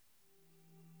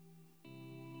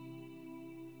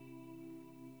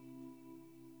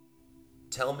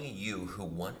Tell me, you who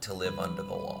want to live under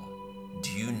the law, do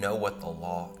you know what the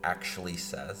law actually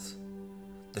says?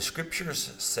 The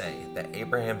scriptures say that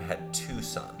Abraham had two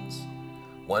sons,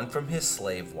 one from his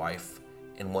slave wife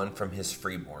and one from his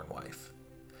freeborn wife.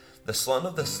 The son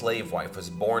of the slave wife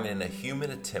was born in a human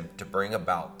attempt to bring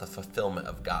about the fulfillment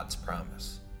of God's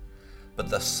promise. But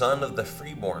the son of the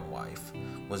freeborn wife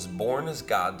was born as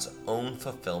God's own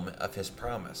fulfillment of his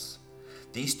promise.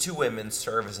 These two women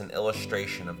serve as an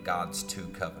illustration of God's two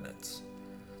covenants.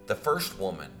 The first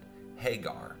woman,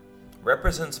 Hagar,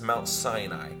 represents Mount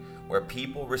Sinai, where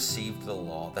people received the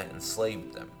law that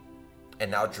enslaved them.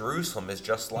 And now Jerusalem is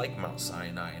just like Mount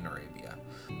Sinai in Arabia,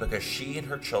 because she and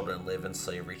her children live in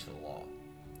slavery to the law.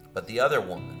 But the other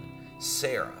woman,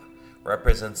 Sarah,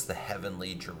 represents the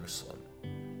heavenly Jerusalem.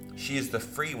 She is the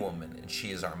free woman, and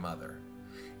she is our mother.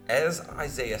 As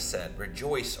Isaiah said,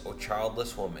 "Rejoice, O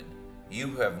childless woman, you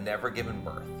who have never given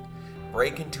birth.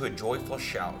 Break into a joyful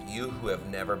shout, you who have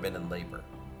never been in labor.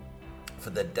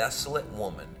 For the desolate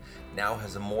woman now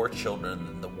has more children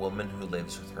than the woman who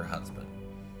lives with her husband.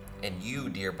 And you,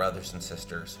 dear brothers and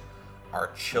sisters,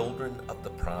 are children of the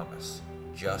promise,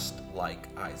 just like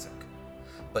Isaac.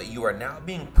 But you are now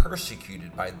being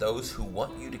persecuted by those who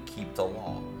want you to keep the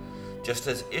law, just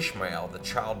as Ishmael, the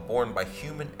child born by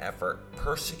human effort,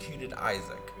 persecuted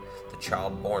Isaac, the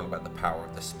child born by the power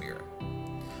of the Spirit."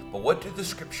 But what do the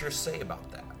scriptures say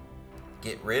about that?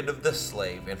 "Get rid of the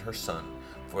slave and her son,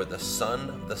 for the son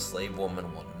of the slave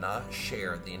woman will not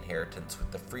share the inheritance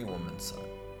with the free woman's son."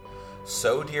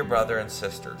 So, dear brother and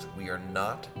sisters, we are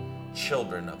not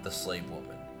children of the slave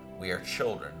woman. We are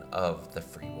children of the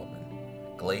free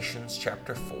woman. Galatians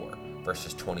chapter 4,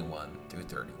 verses 21 through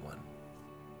 31.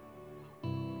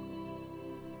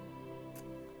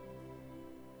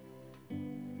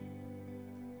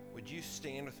 Would you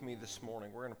stand with me this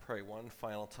morning? We're going to pray one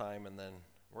final time, and then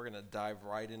we're going to dive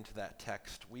right into that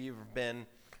text. We've been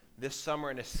this summer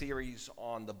in a series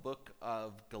on the book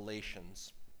of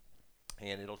Galatians,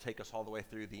 and it'll take us all the way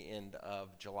through the end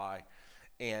of July.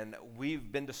 And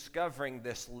we've been discovering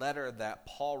this letter that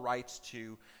Paul writes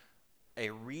to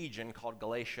a region called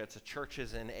Galatia. It's a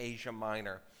churches in Asia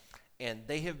Minor, and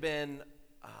they have been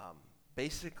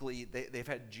basically, they've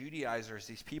had Judaizers,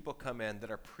 these people come in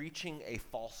that are preaching a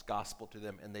false gospel to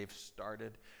them, and they've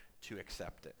started to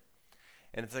accept it.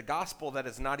 And it's a gospel that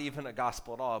is not even a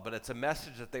gospel at all, but it's a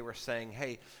message that they were saying,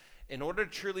 hey, in order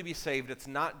to truly be saved, it's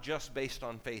not just based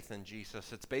on faith in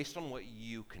Jesus, it's based on what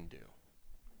you can do.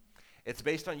 It's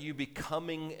based on you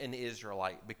becoming an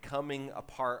Israelite, becoming a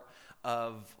part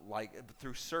of,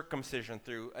 through circumcision,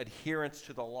 through adherence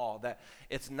to the law, that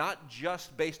it's not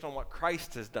just based on what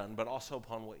Christ has done, but also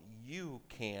upon what you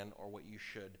can or what you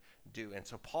should do. And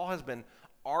so Paul has been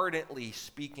ardently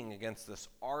speaking against this,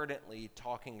 ardently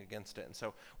talking against it. And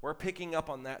so we're picking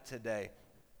up on that today,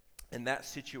 in that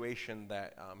situation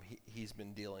that he's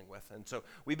been dealing with. And so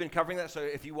we've been covering that. So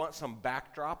if you want some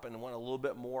backdrop and want a little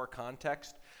bit more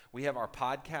context, we have our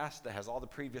podcast that has all the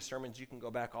previous sermons. You can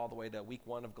go back all the way to week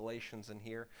 1 of Galatians and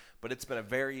here. But it's been a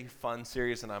very fun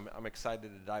series, and I'm excited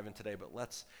to dive in today. But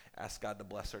let's ask God to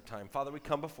bless our time. Father, we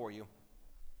come before you,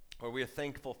 where we are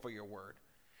thankful for your word.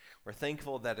 We're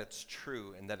thankful that it's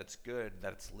true and that it's good,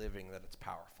 that it's living, that it's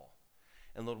powerful.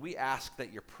 And Lord, we ask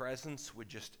that your presence would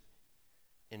just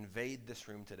invade this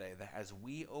room today, that as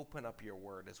we open up your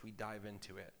word, as we dive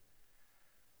into it,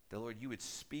 that, Lord, you would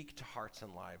speak to hearts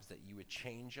and lives, that you would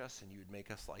change us and you would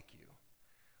make us like you.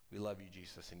 We love you,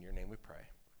 Jesus. In your name we pray.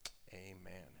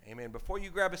 Amen. Amen. Before you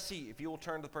grab a seat, if you will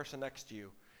turn to the person next to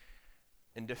you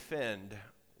and defend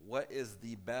what is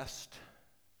the best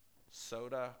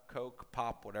soda, Coke,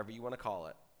 pop, whatever you want to call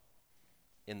it,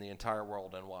 in the entire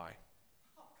world and why.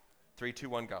 3, 2,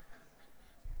 1, go.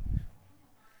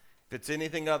 If it's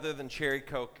anything other than cherry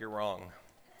Coke, you're wrong.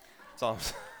 That's all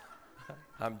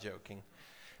I'm joking.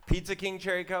 Pizza King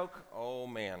cherry Coke? Oh,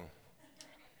 man.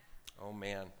 Oh,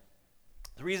 man.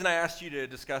 The reason I asked you to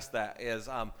discuss that is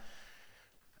I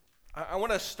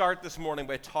want to start this morning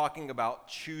by talking about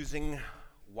choosing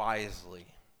wisely.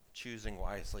 Choosing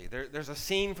wisely. There's a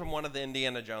scene from one of the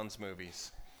Indiana Jones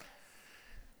movies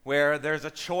where there's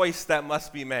a choice that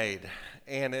must be made,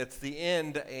 and it's the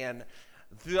end, and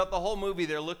throughout the whole movie,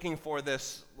 they're looking for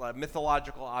this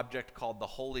mythological object called the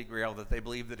Holy Grail that they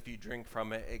believe that if you drink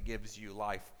from it, it gives you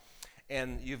life.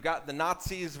 And you've got the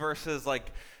Nazis versus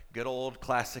good old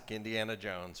classic Indiana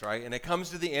Jones, right? And it comes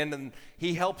to the end, and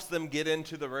he helps them get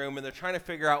into the room, and they're trying to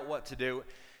figure out what to do.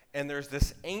 And there's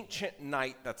this ancient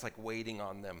knight that's waiting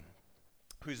on them,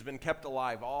 who's been kept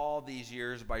alive all these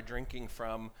years by drinking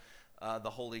from the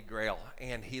Holy Grail.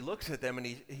 And he looks at them, and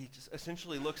he just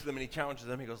essentially looks at them, and he challenges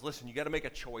them. He goes, listen, you got to make a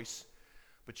choice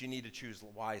But you need to choose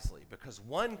wisely, because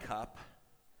one cup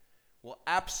will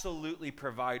absolutely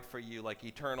provide for you like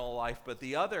eternal life, but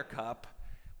the other cup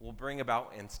will bring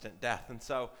about instant death. And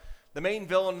so the main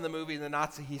villain in the movie, the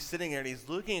Nazi, he's sitting there and he's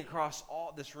looking across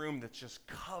all this room that's just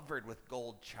covered with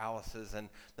gold chalices and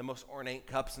the most ornate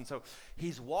cups. And so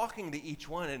he's walking to each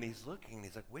one and he's looking and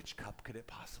he's like, which cup could it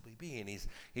possibly be? And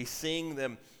he's seeing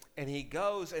them, and he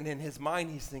goes, and in his mind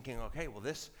he's thinking, okay, well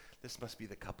this must be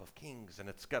the cup of kings, and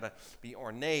it's got to be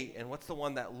ornate. And what's the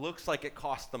one that looks like it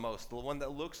costs the most? The one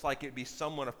that looks like it'd be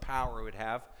someone of power who would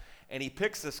have. And he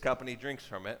picks this cup and he drinks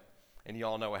from it, and you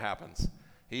all know what happens.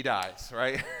 He dies,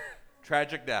 right?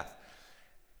 Tragic death.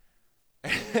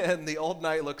 And the old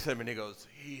knight looks at him and he goes,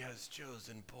 he has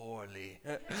chosen poorly,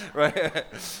 right?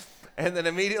 And then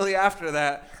immediately after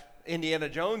that, Indiana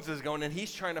Jones is going, and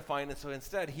he's trying to find it. So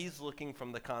instead, he's looking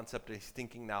from the concept, he's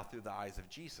thinking now through the eyes of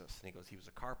Jesus. And he goes, he was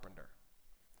a carpenter.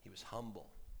 He was humble.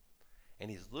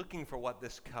 And he's looking for what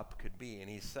this cup could be. And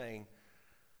he's saying,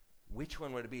 which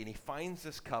one would it be? And he finds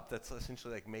this cup that's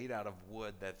essentially like made out of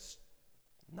wood that's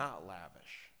not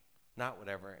lavish, not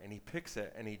whatever. And he picks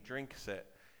it and he drinks it.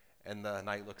 And the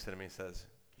knight looks at him and he says,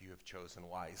 you have chosen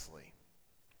wisely.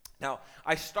 Now,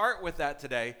 I start with that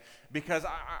today because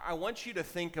I want you to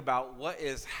think about what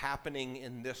is happening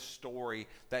in this story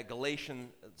that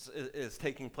Galatians is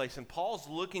taking place. And Paul's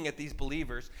looking at these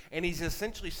believers, and he's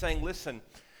essentially saying, listen,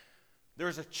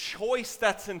 there's a choice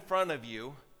that's in front of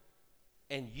you,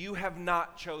 and you have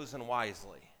not chosen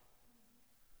wisely.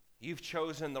 You've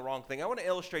chosen the wrong thing. I want to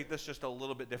illustrate this just a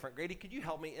little bit different. Grady, could you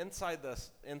help me? Inside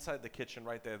the kitchen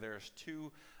right there, there's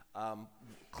two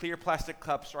clear plastic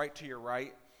cups right to your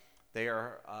right. They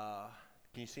are,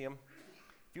 can you see them?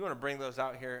 If you want to bring those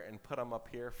out here and put them up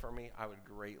here for me, I would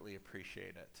greatly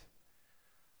appreciate it.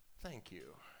 Thank you.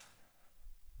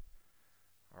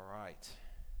 All right.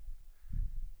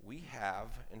 We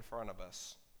have in front of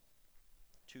us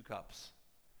two cups.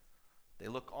 They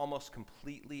look almost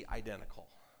completely identical,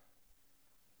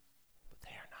 but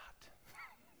they are not.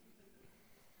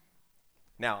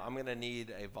 Now, I'm going to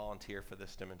need a volunteer for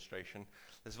this demonstration.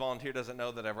 This volunteer doesn't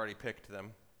know that I've already picked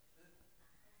them.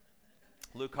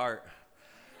 Luke Hart.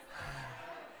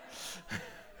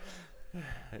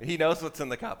 He knows what's in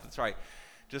the cup. That's right.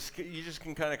 You just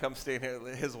can kind of come stand here.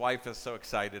 His wife is so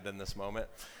excited in this moment.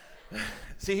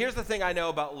 See, here's the thing I know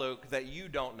about Luke that you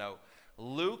don't know.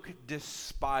 Luke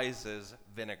despises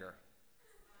vinegar.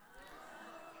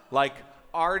 Like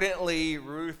ardently,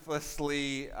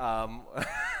 ruthlessly.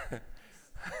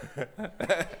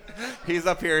 He's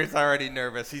up here. He's already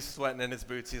nervous. He's sweating in his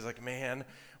boots. He's like, man,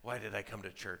 why did I come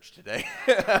to church today?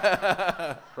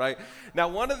 Right? Now,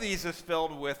 one of these is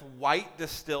filled with white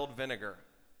distilled vinegar.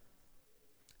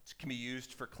 It can be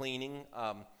used for cleaning.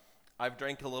 I've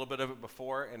drank a little bit of it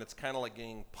before, and it's kind of like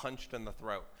getting punched in the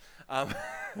throat.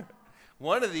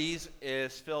 One of these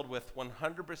is filled with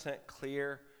 100%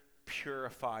 clear,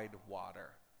 purified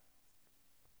water.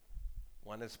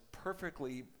 One is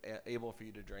perfectly able for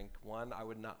you to drink. One I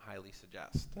would not highly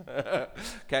suggest.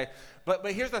 Okay? But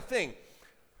here's the thing.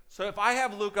 So if I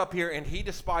have Luke up here and he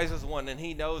despises one and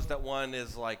he knows that one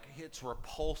is like, it's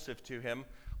repulsive to him,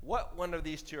 what one of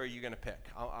these two are you going to pick?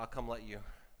 I'll come let you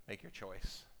make your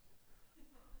choice.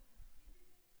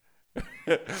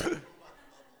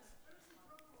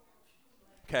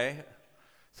 Okay.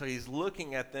 So he's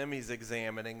looking at them. He's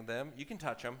examining them. You can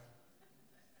touch them.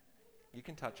 You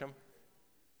can touch them.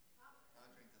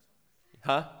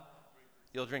 Huh?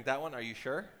 You'll drink that one? Are you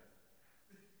sure?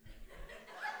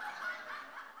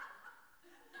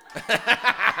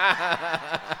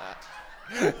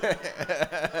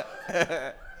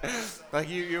 Like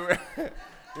you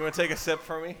want to take a sip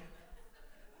for me?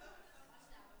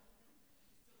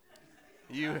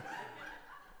 You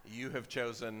have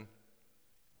chosen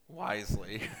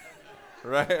wisely.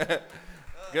 Right?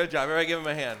 Good job. Everybody give him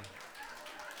a hand.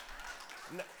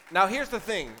 Now here's the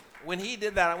thing. When he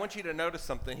did that, I want you to notice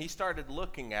something. He started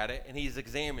looking at it and he's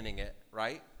examining it,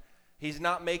 right? He's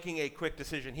not making a quick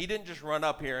decision. He didn't just run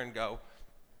up here and go,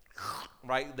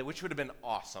 right? Which would have been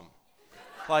awesome.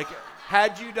 Like,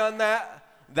 had you done that,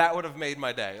 that would have made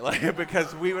my day. Like,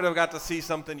 because we would have got to see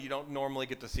something you don't normally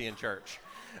get to see in church.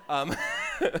 But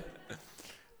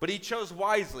he chose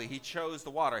wisely. He chose the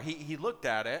water. He looked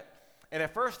at it, and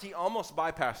at first he almost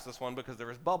bypassed this one because there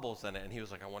was bubbles in it, and he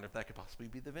was like, I wonder if that could possibly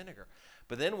be the vinegar.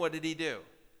 But then what did he do?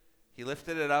 He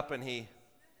lifted it up, and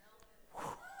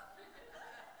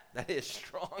that is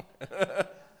strong.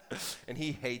 And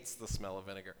he hates the smell of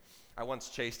vinegar. I once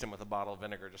chased him with a bottle of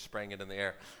vinegar, just spraying it in the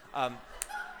air.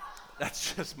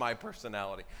 That's just my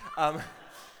personality.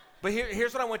 But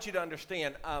here's what I want you to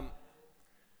understand.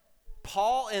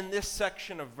 Paul, in this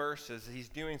section of verses, he's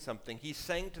doing something. He's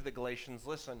saying to the Galatians,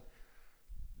 listen,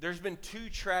 there's been two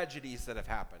tragedies that have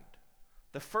happened.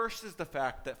 The first is the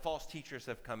fact that false teachers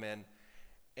have come in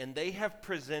and they have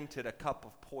presented a cup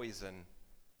of poison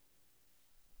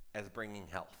as bringing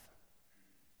health.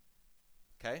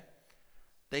 Okay?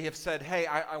 They have said, hey,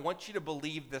 I want you to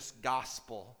believe this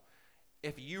gospel.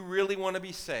 If you really want to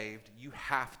be saved, you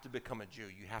have to become a Jew.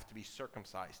 You have to be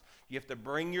circumcised. You have to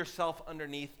bring yourself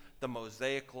underneath the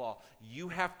Mosaic law. You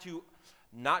have to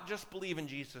not just believe in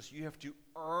Jesus, you have to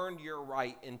earn your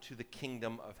right into the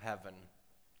kingdom of heaven.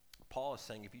 Paul is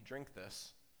saying if you drink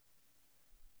this,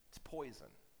 it's poison.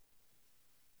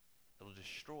 It'll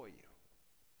destroy you.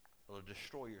 It'll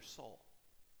destroy your soul.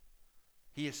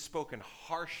 He has spoken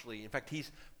harshly. In fact,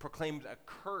 he's proclaimed a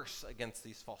curse against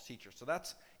these false teachers. So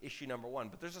that's issue number one.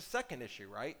 But there's a second issue,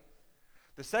 right?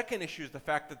 The second issue is the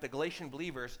fact that the Galatian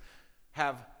believers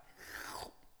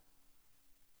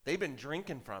they've been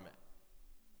drinking from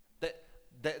it.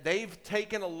 They've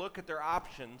taken a look at their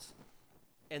options,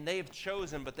 and they've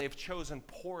chosen, but they've chosen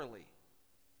poorly.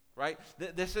 Right?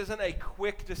 This isn't a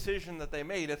quick decision that they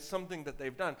made. It's something that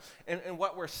they've done. And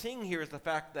what we're seeing here is the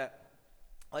fact that,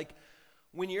 like,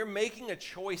 when you're making a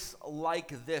choice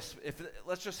like this,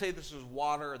 let's just say this was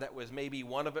water that was maybe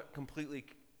one of it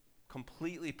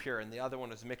completely pure and the other one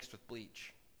was mixed with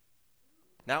bleach.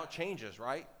 Now it changes,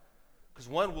 right? Because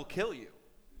one will kill you.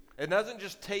 It doesn't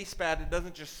just taste bad. It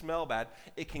doesn't just smell bad.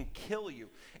 It can kill you.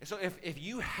 And so if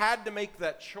you had to make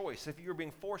that choice, if you were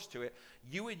being forced to it,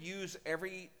 you would use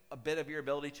every bit of your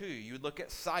ability to. You would look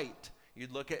at sight.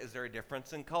 You'd look at, is there a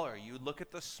difference in color? You would look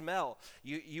at the smell.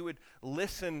 You would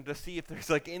listen to see if there's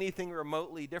like anything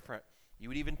remotely different. You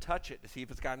would even touch it to see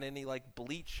if it's got any like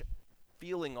bleach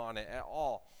feeling on it at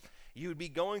all. You would be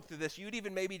going through this. You would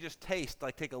even maybe just taste,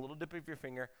 like take a little dip of your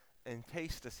finger and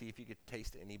taste to see if you could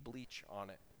taste any bleach on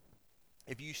it.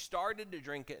 If you started to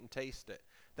drink it and taste it,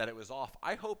 that it was off,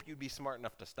 I hope you'd be smart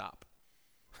enough to stop.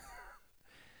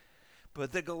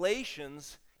 But the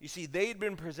Galatians, you see, they'd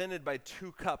been presented by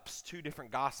two cups, two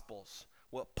different gospels.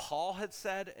 What Paul had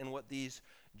said and what these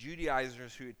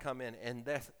Judaizers who had come in. And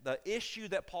the issue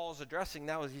that Paul's addressing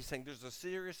now is he's saying there's a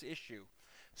serious issue.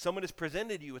 Someone has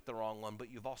presented you with the wrong one,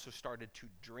 but you've also started to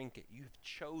drink it. You've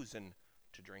chosen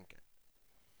to drink it.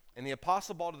 And the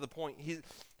Apostle Paul, to the point,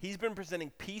 he's been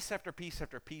presenting piece after piece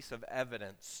after piece of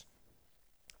evidence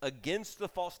against the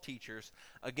false teachers,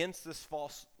 against this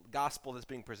false gospel that's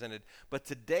being presented. But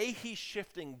today he's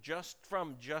shifting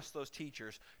from those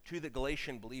teachers to the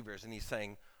Galatian believers, and he's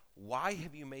saying, why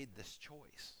have you made this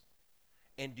choice?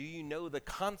 And do you know the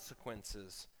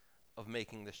consequences of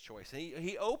making this choice? And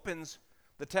he opens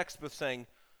the text with saying,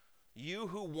 you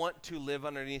who want to live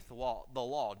underneath the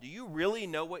law, do you really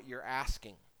know what you're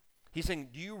asking? He's saying,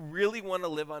 do you really want to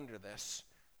live under this?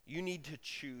 You need to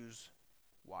choose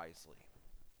wisely.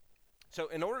 So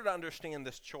in order to understand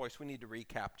this choice, we need to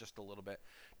recap just a little bit.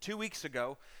 2 weeks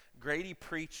ago, Grady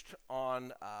preached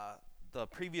on the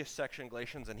previous section,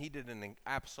 Galatians, and he did an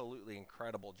absolutely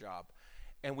incredible job.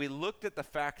 And we looked at the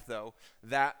fact, though,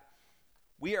 that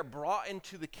we are brought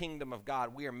into the kingdom of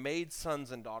God. We are made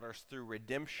sons and daughters through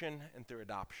redemption and through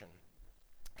adoption.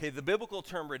 Okay, the biblical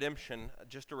term redemption,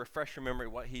 just to refresh your memory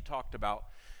what he talked about,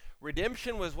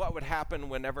 redemption was what would happen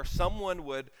whenever someone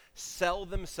would sell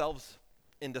themselves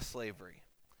into slavery.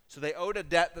 So they owed a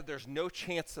debt that there's no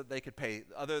chance that they could pay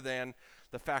other than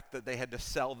the fact that they had to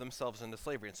sell themselves into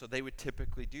slavery. And so they would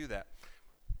typically do that.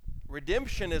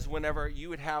 Redemption is whenever you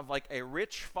would have like a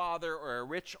rich father or a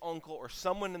rich uncle or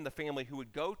someone in the family who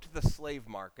would go to the slave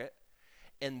market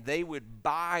and they would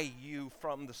buy you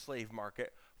from the slave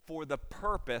market for the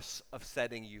purpose of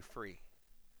setting you free.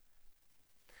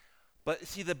 But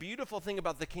see, the beautiful thing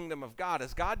about the kingdom of God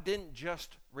is God didn't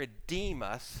just redeem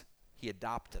us, he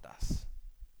adopted us.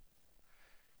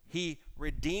 He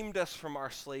redeemed us from our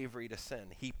slavery to sin.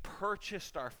 He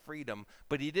purchased our freedom,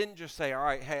 but he didn't just say, all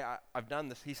right, hey, I've done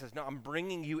this. He says, no, I'm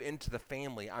bringing you into the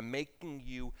family. I'm making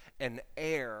you an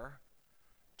heir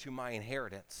to my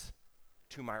inheritance,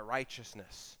 to my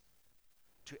righteousness,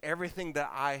 to everything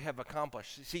that I have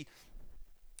accomplished. You see,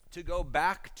 to go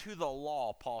back to the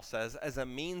law, Paul says, as a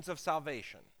means of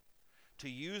salvation, to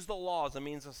use the law as a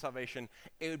means of salvation,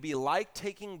 it would be like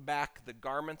taking back the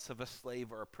garments of a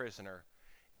slave or a prisoner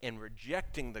and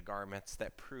rejecting the garments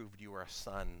that proved you were a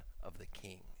son of the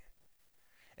king.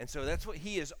 And so that's what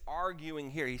he is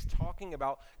arguing here. He's talking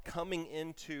about coming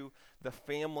into the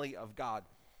family of God.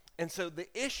 And so the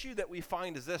issue that we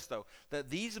find is this, though, that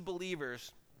these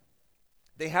believers,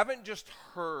 they haven't just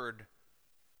heard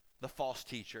the false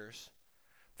teachers.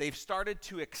 They've started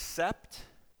to accept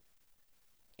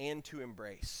and to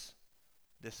embrace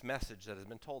this message that has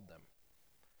been told them.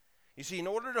 You see, in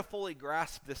order to fully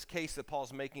grasp this case that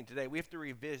Paul's making today, we have to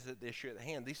revisit the issue at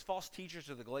hand. These false teachers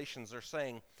of the Galatians are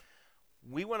saying,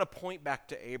 we want to point back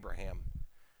to Abraham.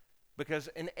 Because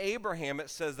in Abraham, it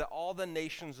says that all the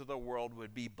nations of the world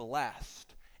would be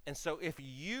blessed. And so if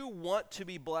you want to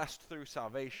be blessed through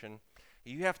salvation,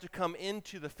 you have to come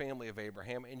into the family of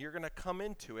Abraham, and you're going to come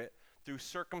into it through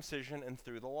circumcision and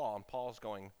through the law. And Paul's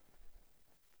going,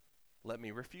 let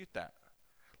me refute that.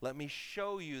 Let me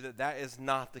show you that that is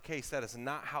not the case. That is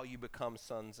not how you become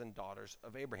sons and daughters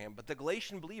of Abraham. But the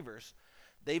Galatian believers,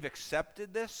 they've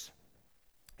accepted this,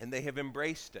 and they have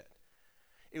embraced it.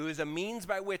 It was a means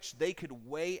by which they could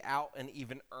weigh out and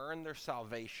even earn their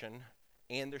salvation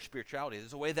and their spirituality. It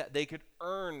was a way that they could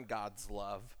earn God's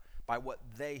love by what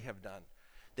they have done.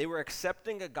 They were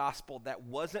accepting a gospel that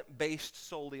wasn't based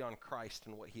solely on Christ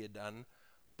and what he had done,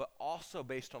 but also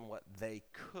based on what they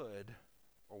could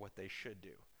or what they should do.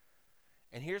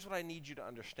 And here's what I need you to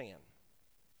understand.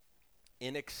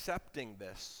 In accepting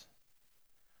this,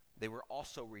 they were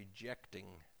also rejecting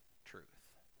truth.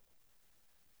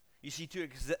 You see,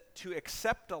 to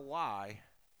accept a lie,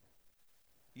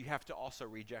 you have to also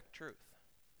reject truth.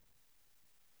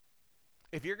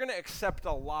 If you're going to accept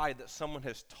a lie that someone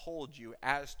has told you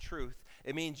as truth,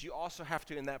 it means you also have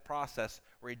to, in that process,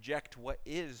 reject what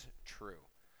is true.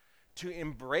 To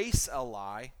embrace a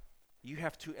lie, you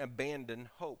have to abandon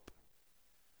hope.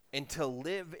 And to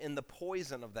live in the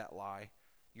poison of that lie,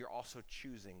 you're also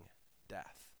choosing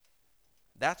death.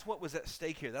 That's what was at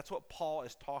stake here. That's what Paul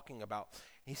is talking about.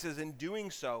 He says in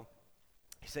doing so,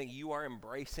 he's saying you are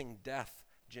embracing death,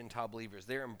 Gentile believers.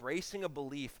 They're embracing a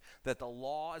belief that the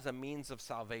law as a means of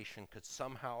salvation could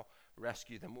somehow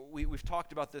rescue them. We've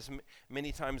talked about this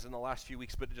many times in the last few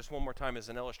weeks, but just one more time as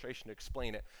an illustration to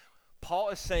explain it. Paul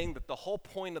is saying that the whole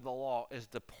point of the law is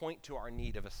to point to our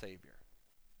need of a Savior.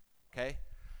 Okay?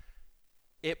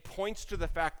 It points to the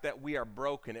fact that we are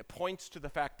broken. It points to the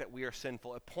fact that we are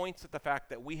sinful. It points at the fact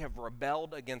that we have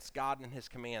rebelled against God and his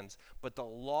commands. But the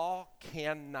law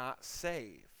cannot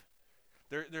save.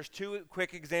 There's two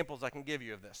quick examples I can give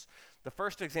you of this. The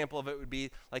first example of it would be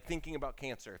like thinking about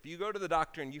cancer. If you go to the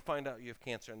doctor and you find out you have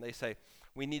cancer and they say,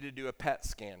 we need to do a PET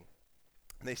scan.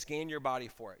 And they scan your body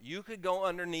for it. You could go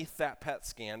underneath that PET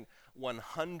scan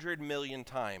 100 million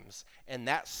times, and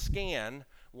that scan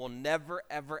will never,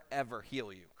 ever, ever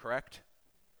heal you, correct?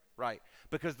 Right.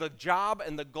 Because the job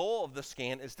and the goal of the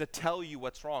scan is to tell you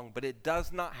what's wrong, but it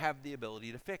does not have the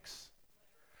ability to fix.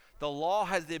 The law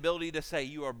has the ability to say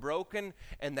you are broken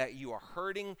and that you are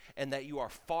hurting and that you are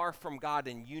far from God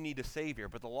and you need a Savior,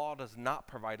 but the law does not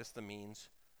provide us the means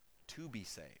to be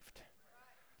saved.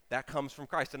 That comes from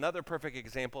Christ. Another perfect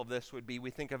example of this would be,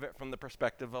 we think of it from the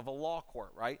perspective of a law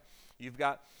court, right? You've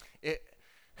got it.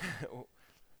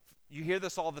 You hear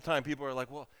this all the time. People are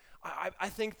like, well, I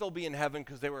think they'll be in heaven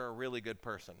because they were a really good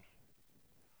person.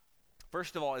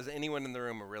 First of all, is anyone in the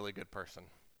room a really good person?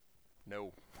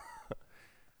 No.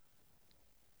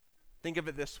 Think of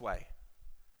it this way.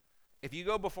 If you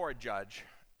go before a judge,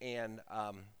 and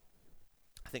I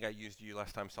think I used you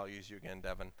last time, so I'll use you again,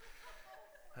 Devin.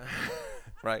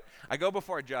 Right. I go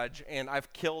before a judge, and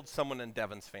I've killed someone in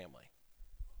Devin's family.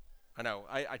 I know,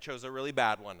 I chose a really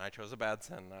bad one. I chose a bad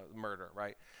sin, murder,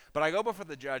 right? But I go before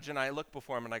the judge, and I look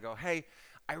before him, and I go, hey,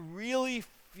 I really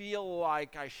feel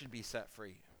like I should be set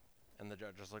free. And the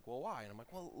judge is like, well, why? And I'm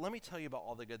like, well, let me tell you about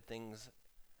all the good things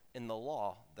in the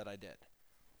law that I did.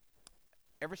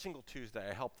 Every single Tuesday,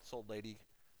 I help this old lady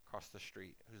cross the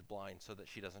street who's blind so that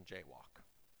she doesn't jaywalk.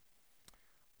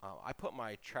 I put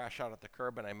my trash out at the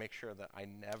curb, and I make sure that I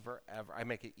never, ever, I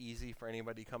make it easy for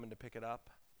anybody coming to pick it up.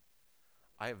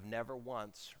 I have never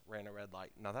once ran a red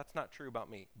light. Now, that's not true about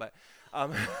me, but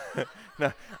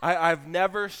no, I've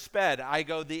never sped. I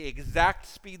go the exact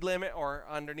speed limit or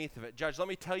underneath of it. Judge, let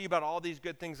me tell you about all these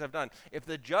good things I've done. If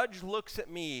the judge looks at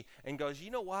me and goes,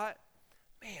 you know what?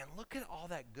 Man, look at all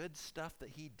that good stuff that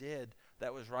he did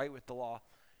that was right with the law.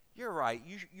 You're right.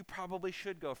 You probably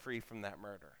should go free from that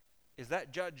murder. Is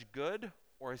that judge good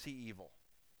or is he evil?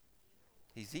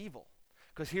 He's evil.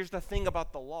 Because here's the thing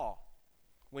about the law.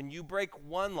 When you break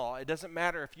one law, it doesn't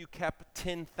matter if you kept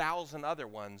 10,000 other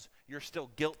ones, you're still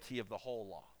guilty of the whole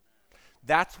law.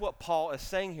 That's what Paul is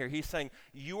saying here. He's saying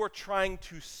you are trying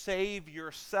to save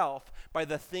yourself by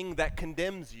the thing that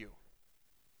condemns you.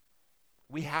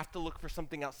 We have to look for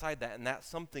something outside that, and that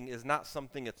something is not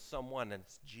something, it's someone, and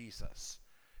it's Jesus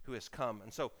who has come.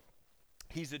 And so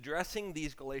he's addressing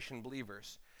these Galatian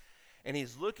believers, and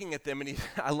he's looking at them, and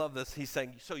I love this. He's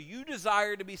saying, so you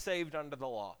desire to be saved under the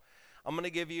law. I'm going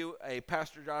to give you a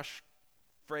Pastor Josh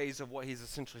phrase of what he's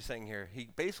essentially saying here. He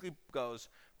basically goes,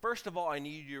 first of all, I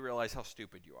need you to realize how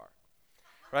stupid you are,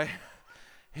 right?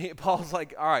 Paul's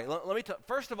like, all right, let me tell.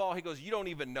 First of all, he goes, you don't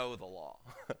even know the law.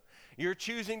 You're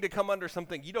choosing to come under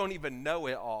something you don't even know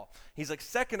it all. He's like,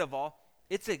 second of all,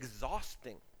 it's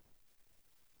exhausting.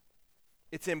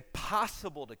 It's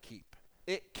impossible to keep.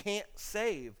 It can't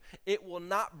save. It will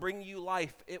not bring you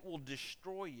life. It will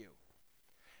destroy you.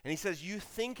 And he says, you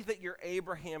think that you're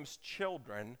Abraham's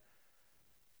children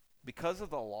because of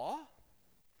the law?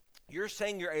 You're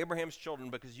saying you're Abraham's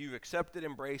children because you've accepted,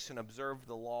 embraced, and observed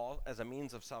the law as a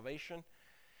means of salvation?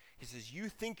 He says, you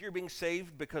think you're being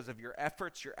saved because of your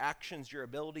efforts, your actions, your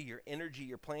ability, your energy,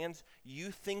 your plans?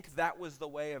 You think that was the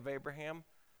way of Abraham?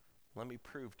 Let me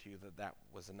prove to you that that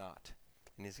was not.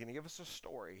 And he's going to give us a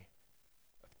story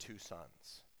of two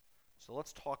sons. So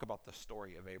let's talk about the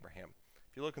story of Abraham.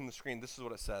 If you look on the screen, this is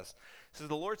what it says. It says,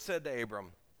 the Lord said to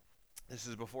Abram, this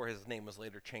is before his name was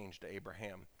later changed to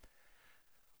Abraham,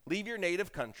 leave your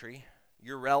native country,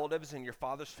 your relatives, and your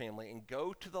father's family, and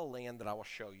go to the land that I will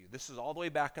show you. This is all the way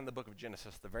back in the book of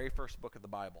Genesis, the very first book of the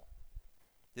Bible.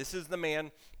 This is the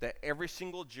man that every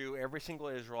single Jew, every single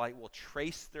Israelite will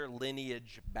trace their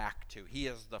lineage back to. He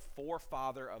is the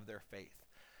forefather of their faith.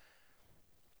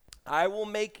 I will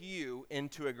make you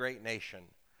into a great nation.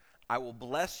 I will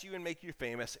bless you and make you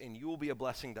famous, and you will be a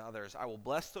blessing to others. I will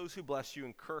bless those who bless you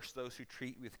and curse those who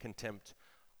treat you with contempt.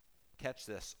 Catch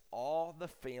this. All the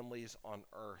families on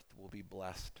earth will be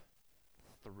blessed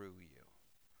through you.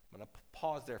 I'm going to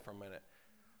pause there for a minute.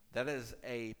 That is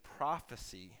a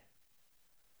prophecy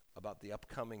about the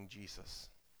upcoming Jesus.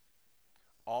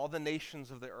 All the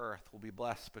nations of the earth will be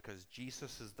blessed because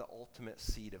Jesus is the ultimate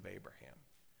seed of Abraham.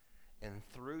 And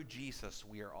through Jesus,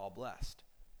 we are all blessed.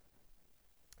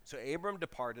 So Abram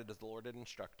departed as the Lord had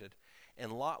instructed,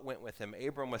 and Lot went with him.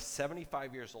 Abram was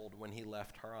 75 years old when he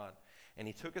left Haran. And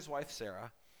he took his wife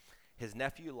Sarah, his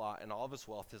nephew Lot, and all of his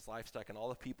wealth, his livestock, and all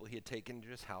the people he had taken into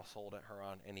his household at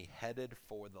Haran, and he headed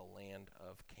for the land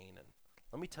of Canaan.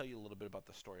 Let me tell you a little bit about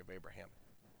the story of Abraham.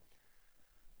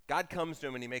 God comes to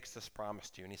him and he makes this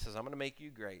promise to you, and he says, I'm going to make you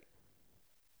great.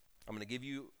 I'm going to give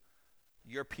you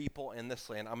your people in this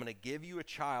land. I'm going to give you a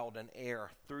child, an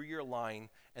heir, through your line,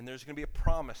 and there's going to be a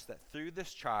promise that through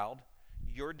this child,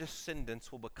 your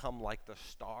descendants will become like the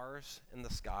stars in the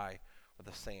sky or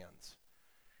the sands.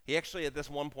 He actually, at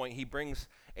this one point, he brings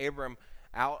Abram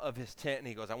out of his tent and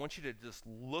he goes, I want you to just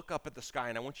look up at the sky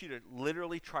and I want you to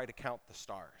literally try to count the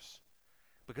stars.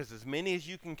 Because as many as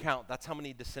you can count, that's how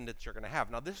many descendants you're going to have.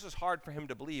 Now, this is hard for him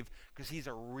to believe because he's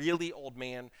a really old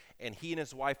man and he and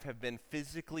his wife have been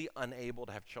physically unable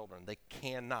to have children. They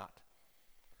cannot.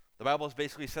 The Bible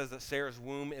basically says that Sarah's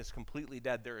womb is completely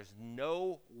dead. There is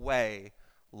no way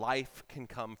life can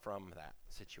come from that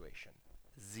situation.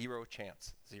 Zero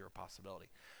chance, zero possibility.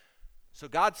 So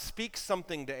God speaks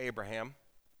something to Abraham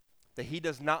that he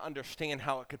does not understand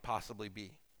how it could possibly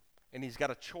be. And he's got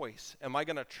a choice. Am I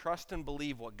going to trust and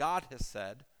believe what God has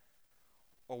said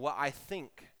or what I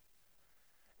think?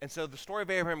 And so the story of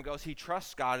Abraham goes, he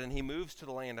trusts God and he moves to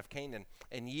the land of Canaan.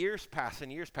 And years pass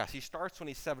and years pass. He starts when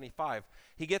he's 75.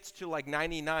 He gets to like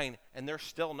 99 and there's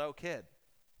still no kid.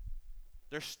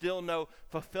 There's still no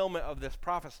fulfillment of this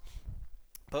prophecy.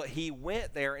 But he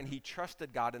went there and he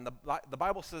trusted God. And the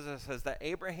Bible says that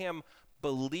Abraham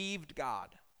believed God.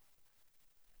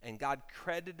 And God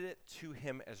credited it to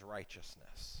him as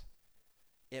righteousness.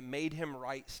 It made him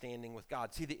right standing with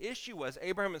God. See, the issue was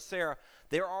Abraham and Sarah,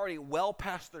 they were already well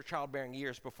past their childbearing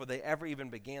years before they ever even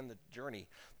began the journey.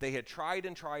 They had tried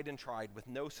and tried and tried with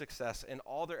no success. In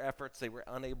all their efforts, they were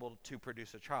unable to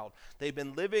produce a child. They'd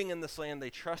been living in this land.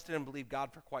 They trusted and believed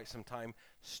God for quite some time.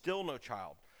 Still no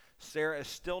child. Sarah is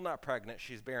still not pregnant.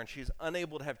 She's barren. She's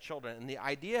unable to have children. And the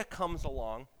idea comes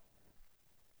along.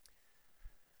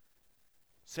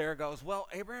 Sarah goes, well,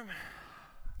 Abraham,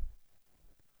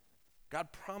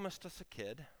 God promised us a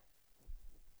kid,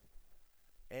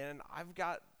 and I've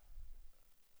got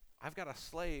a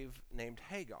slave named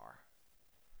Hagar.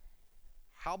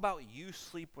 How about you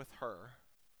sleep with her,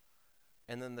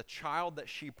 and then the child that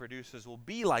she produces will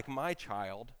be like my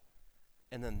child,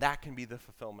 and then that can be the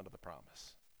fulfillment of the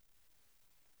promise.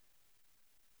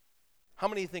 How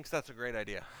many thinks that's a great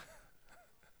idea?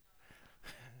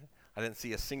 I didn't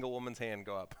see a single woman's hand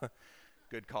go up.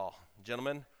 Good call.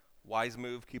 Gentlemen, wise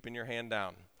move, keeping your hand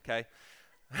down, okay?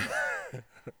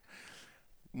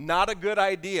 Not a good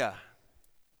idea.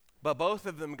 But both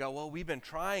of them go, well, we've been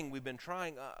trying.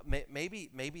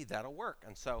 Maybe that'll work.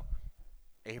 And so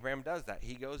Abraham does that.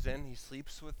 He goes in, he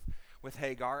sleeps with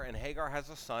Hagar, and Hagar has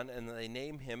a son, and they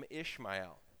name him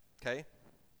Ishmael, okay?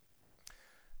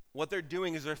 what they're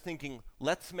doing is they're thinking,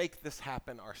 let's make this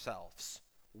happen ourselves.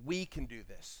 We can do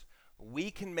this.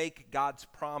 We can make God's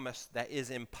promise that is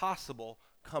impossible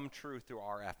come true through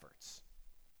our efforts.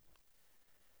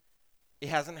 It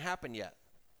hasn't happened yet.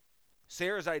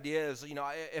 Sarah's idea is,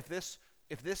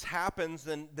 if this happens,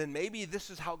 then maybe this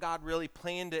is how God really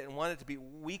planned it and wanted it to be.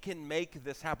 We can make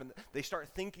this happen. They start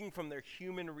thinking from their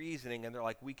human reasoning, and they're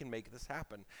like, we can make this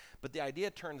happen. But the idea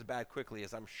turns bad quickly,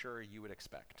 as I'm sure you would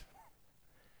expect.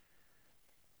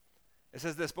 It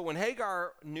says this, but when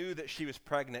Hagar knew that she was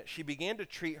pregnant, she began to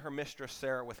treat her mistress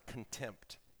Sarah with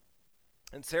contempt.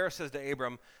 And Sarah says to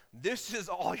Abram, this is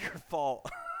all your fault.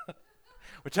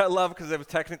 Which I love because it was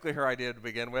technically her idea to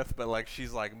begin with, but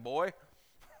she's like, boy,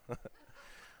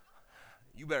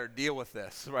 you better deal with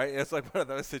this, right? It's like one of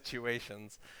those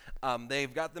situations.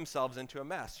 They've got themselves into a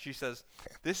mess. She says,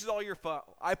 this is all your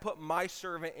fault. I put my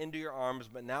servant into your arms,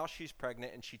 but now she's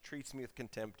pregnant and she treats me with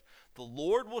contempt. The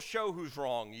Lord will show who's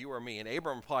wrong, you or me. And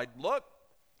Abram replied, look,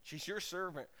 she's your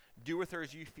servant. Do with her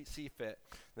as you see fit.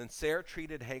 Then Sarah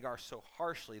treated Hagar so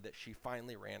harshly that she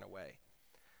finally ran away.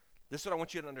 This is what I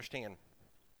want you to understand.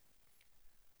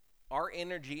 Our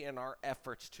energy and our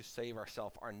efforts to save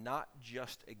ourselves are not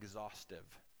just exhaustive.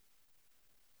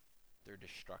 They're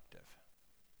destructive.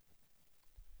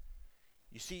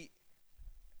 You see,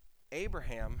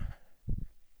 Abraham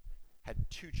had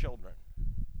 2 children.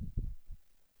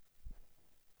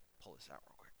 Pull this out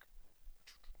real quick.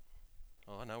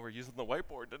 Oh, no, we're using the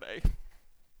whiteboard today.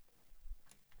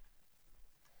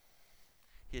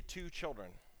 He had 2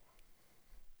 children.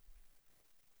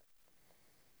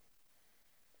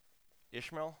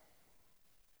 Ishmael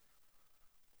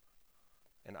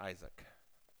and Isaac.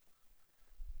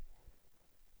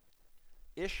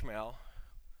 Ishmael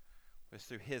was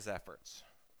through his efforts,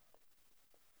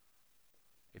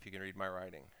 if you can read my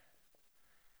writing.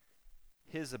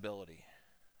 His ability.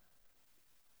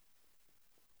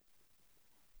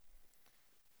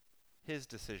 His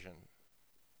decision.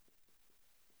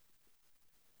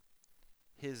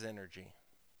 His energy.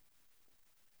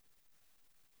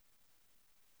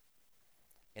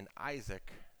 And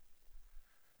Isaac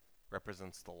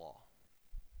represents the law.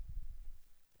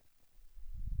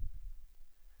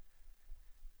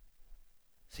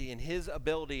 See, in his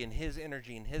ability, in his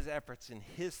energy, in his efforts, in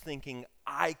his thinking,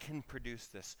 I can produce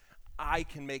this. I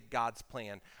can make God's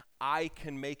plan. I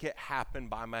can make it happen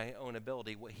by my own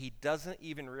ability. What he doesn't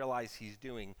even realize he's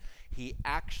doing, he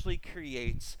actually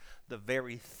creates the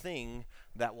very thing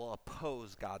that will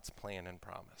oppose God's plan and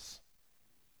promise.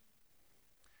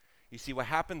 You see, what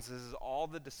happens is all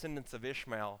the descendants of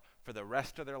Ishmael for the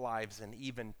rest of their lives and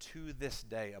even to this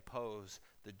day oppose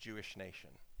the Jewish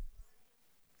nation.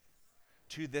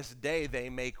 To this day, they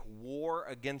make war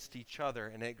against each other,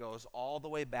 and it goes all the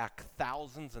way back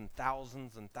thousands and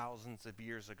thousands and thousands of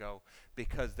years ago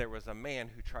because there was a man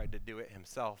who tried to do it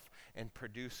himself and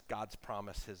produce God's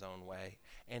promise his own way.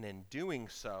 And in doing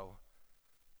so,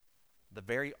 the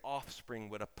very offspring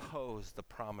would oppose the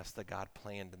promise that God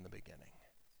planned in the beginning.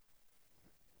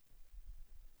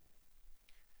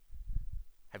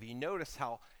 Have you noticed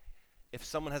how if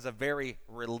someone has a very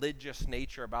religious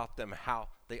nature about them, how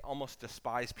they almost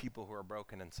despise people who are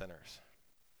broken and sinners?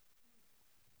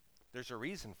 There's a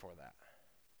reason for that.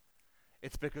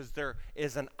 It's because there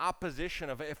is an opposition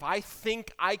of, if I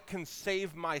think I can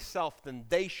save myself, then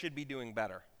they should be doing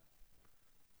better.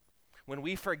 When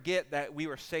we forget that we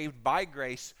were saved by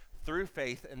grace through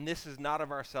faith, and this is not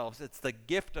of ourselves, it's the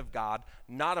gift of God,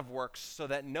 not of works, so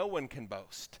that no one can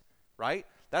boast, right?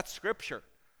 That's scripture.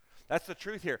 That's the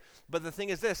truth here. But the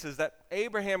thing is this, is that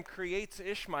Abraham creates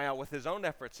Ishmael with his own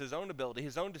efforts, his own ability,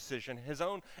 his own decision, his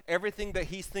own, everything that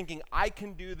he's thinking, I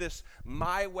can do this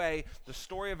my way. The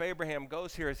story of Abraham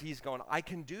goes here as he's going, I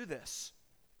can do this.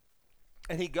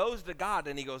 And he goes to God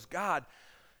and he goes, God,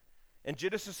 in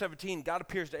Genesis 17, God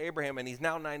appears to Abraham and he's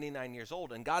now 99 years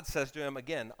old. And God says to him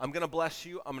again, I'm going to bless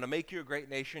you. I'm going to make you a great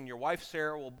nation. Your wife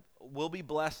Sarah will be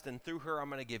blessed, and through her I'm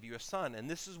going to give you a son. And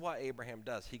this is what Abraham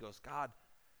does. He goes, God,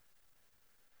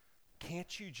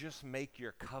 can't you just make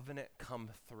your covenant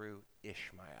come through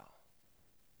Ishmael?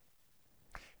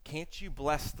 Can't you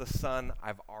bless the son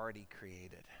I've already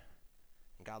created?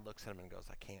 And God looks at him and goes,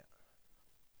 I can't.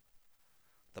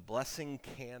 The blessing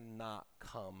cannot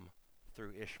come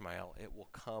through Ishmael. It will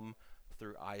come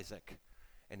through Isaac.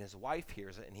 And his wife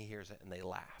hears it, and he hears it, and they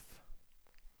laugh.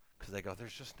 Because they go,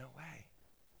 there's just no way.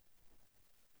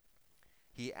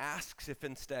 He asks if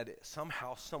instead,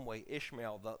 somehow, some way,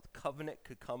 Ishmael, the covenant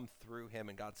could come through him,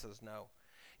 and God says no.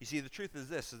 You see, the truth is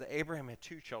this, is that Abraham had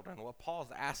 2 children. What Paul's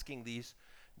asking these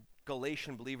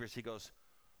Galatian believers, he goes,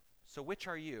 so which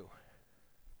are you?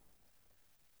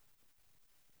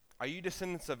 Are you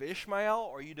descendants of Ishmael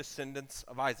or are you descendants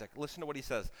of Isaac? Listen to what he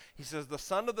says. He says, the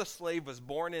son of the slave was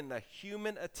born in a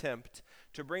human attempt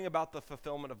to bring about the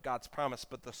fulfillment of God's promise,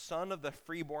 but the son of the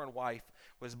freeborn wife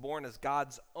was born as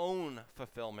God's own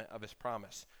fulfillment of his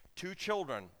promise. 2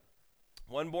 children,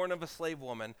 one born of a slave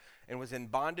woman and was in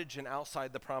bondage and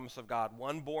outside the promise of God.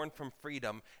 One born from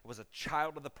freedom was a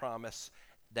child of the promise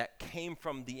that came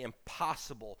from the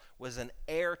impossible, was an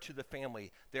heir to the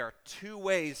family. There are 2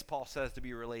 ways, Paul says, to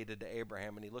be related to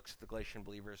Abraham. And he looks at the Galatian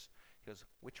believers. He goes,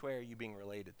 which way are you being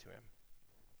related to him?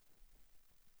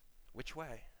 Which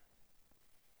way?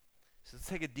 So let's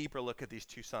take a deeper look at these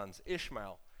 2 sons.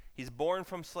 Ishmael, he's born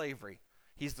from slavery.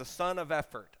 He's the son of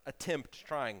effort, attempt,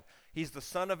 trying. He's the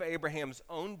son of Abraham's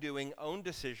own doing, own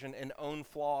decision, and own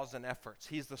flaws and efforts.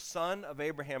 He's the son of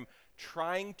Abraham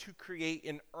trying to create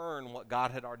and earn what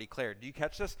God had already declared. Do you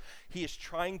catch this? He is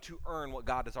trying to earn what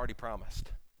God has already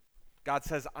promised. God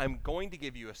says, I'm going to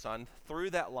give you a son.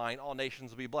 Through that line, all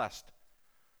nations will be blessed.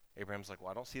 Abraham's like,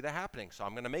 well, I don't see that happening, so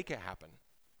I'm going to make it happen.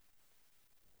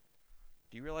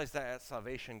 Do you realize that at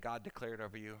salvation, God declared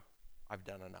over you, I've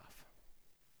done enough.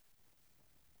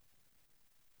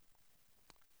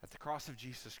 At the cross of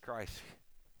Jesus Christ,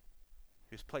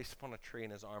 he was placed upon a tree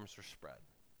and his arms were spread.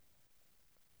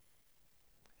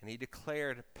 And he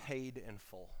declared paid in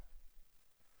full.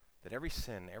 That every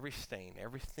sin, every stain,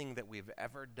 everything that we've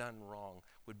ever done wrong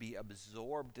would be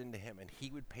absorbed into him, and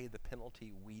he would pay the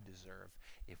penalty we deserve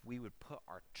if we would put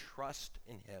our trust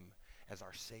in him as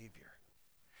our Savior.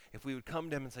 If we would come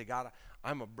to him and say, God,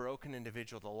 I'm a broken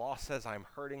individual. The law says I'm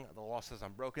hurting. The law says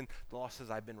I'm broken. The law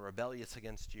says I've been rebellious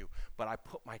against you, but I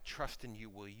put my trust in you.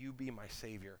 Will you be my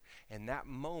Savior? In that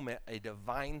moment, a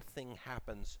divine thing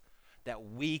happens that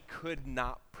we could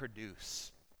not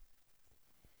produce.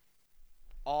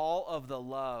 All of the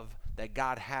love that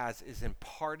God has is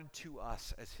imparted to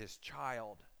us as his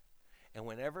child. And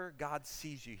whenever God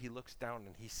sees you, he looks down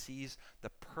and he sees the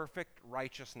perfect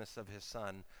righteousness of his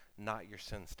son, not your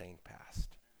sin-stained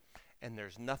past. And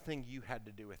there's nothing you had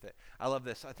to do with it. I love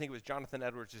this. I think it was Jonathan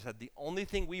Edwards who said, the only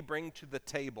thing we bring to the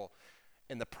table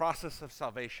in the process of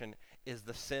salvation is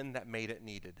the sin that made it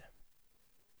needed.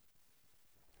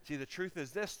 See, the truth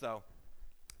is this, though.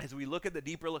 As we look at the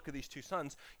deeper look of these 2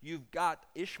 sons, you've got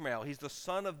Ishmael. He's the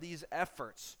son of these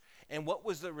efforts. And what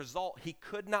was the result? He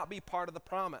could not be part of the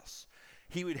promise.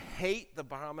 He would hate the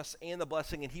promise and the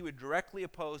blessing, and he would directly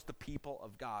oppose the people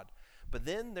of God. But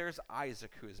then there's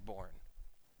Isaac who is born.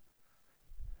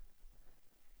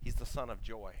 He's the son of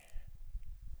joy.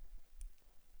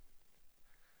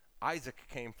 Isaac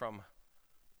came from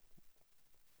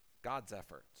God's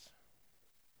efforts,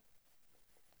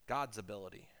 God's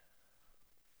ability,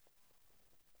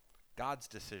 God's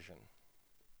decision,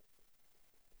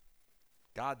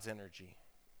 God's energy,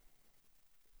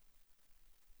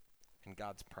 and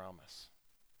God's promise.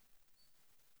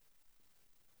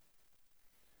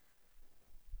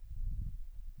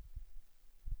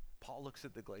 Paul looks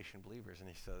at the Galatian believers and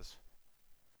he says,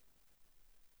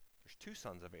 there's 2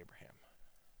 sons of Abraham.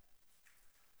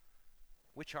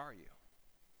 Which are you?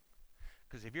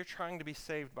 Because if you're trying to be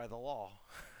saved by the law,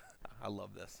 I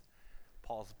love this.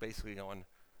 Paul's basically going,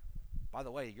 by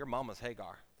the way, your mama's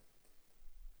Hagar.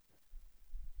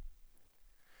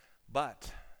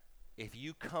 But if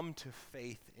you come to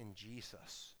faith in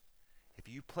Jesus, if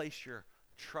you place your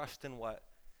trust in what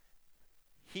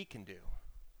he can do,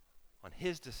 on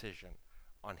his decision,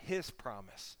 on his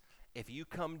promise, if you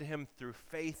come to him through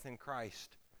faith in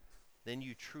Christ, then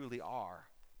you truly are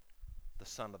the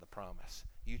son of the promise.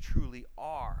 You truly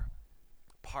are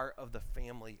part of the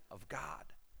family of God.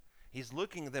 He's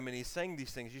looking at them and he's saying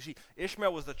these things. You see,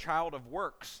 Ishmael was the child of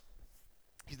works.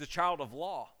 He's the child of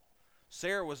law.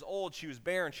 Sarah was old. She was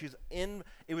barren.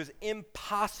 It was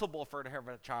impossible for her to have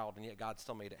a child, and yet God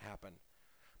still made it happen.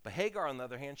 But Hagar, on the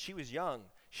other hand, she was young.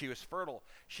 She was fertile.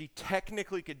 She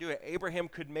technically could do it. Abraham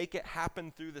could make it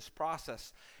happen through this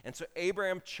process. And so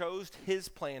Abraham chose his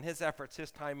plan, his efforts, his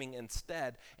timing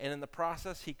instead. And in the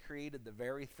process, he created the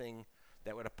very thing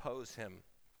that would oppose him.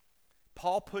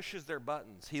 Paul pushes their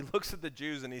buttons. He looks at the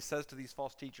Jews and he says to these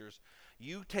false teachers,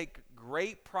 you take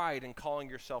great pride in calling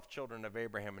yourself children of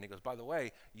Abraham. And he goes, by the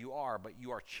way, you are, but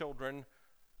you are children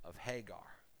of Hagar.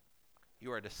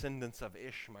 You are descendants of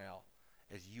Ishmael,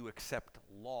 as you accept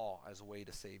law as a way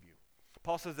to save you.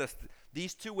 Paul says this,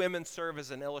 these 2 women serve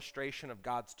as an illustration of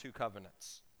God's 2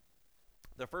 covenants.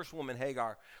 The first woman,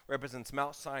 Hagar, represents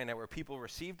Mount Sinai, where people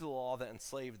received the law that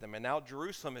enslaved them. And now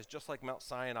Jerusalem is just like Mount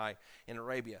Sinai in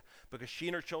Arabia, because she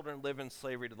and her children live in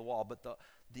slavery to the wall. But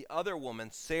the other woman,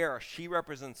 Sarah, she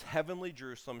represents heavenly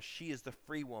Jerusalem. She is the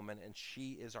free woman, and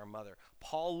she is our mother.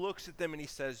 Paul looks at them and he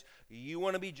says, you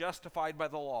want to be justified by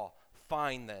the law?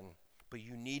 Fine then, but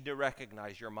you need to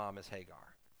recognize your mom is Hagar.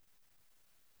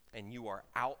 And you are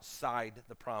outside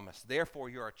the promise. Therefore,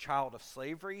 you're a child of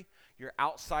slavery. You're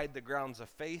outside the grounds of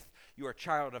faith. You are a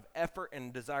child of effort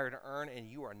and desire to earn, and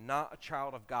you are not a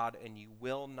child of God, and you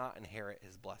will not inherit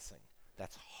his blessing.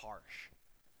 That's harsh.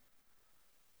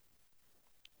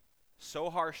 So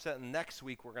harsh that next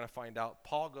week we're going to find out.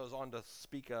 Paul goes on to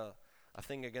speak a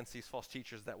thing against these false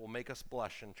teachers that will make us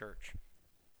blush in church.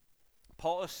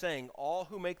 Paul is saying all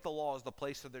who make the law is the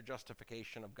place of their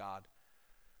justification of God.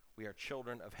 We are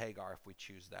children of Hagar if we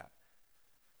choose that.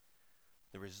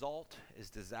 The result is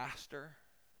disaster,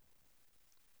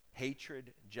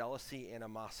 hatred, jealousy,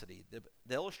 animosity.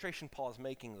 The illustration Paul is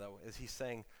making, though, is he's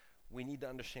saying we need to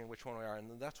understand which one we are.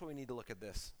 And that's what we need to look at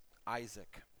this.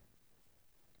 Isaac.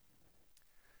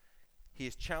 He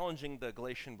is challenging the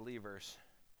Galatian believers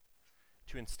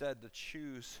to instead to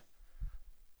choose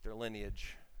their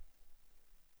lineage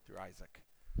through Isaac.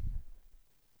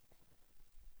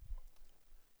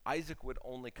 Isaac would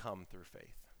only come through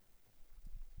faith.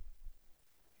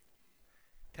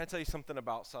 Can I tell you something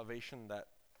about salvation that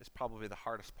is probably the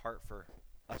hardest part for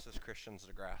us as Christians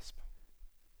to grasp?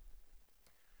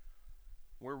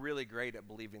 We're really great at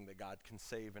believing that God can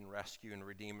save and rescue and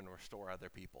redeem and restore other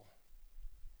people.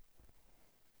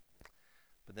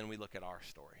 But then we look at our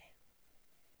story.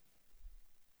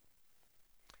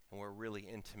 And we're really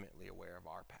intimately aware of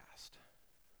our past.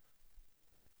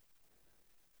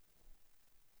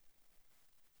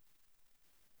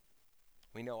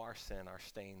 We know our sin, our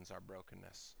stains, our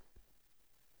brokenness.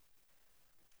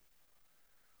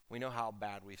 We know how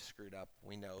bad we've screwed up.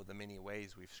 We know the many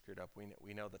ways we've screwed up.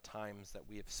 We know the times that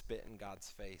we have spit in God's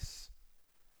face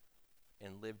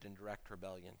and lived in direct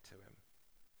rebellion to him.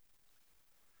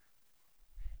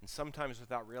 And sometimes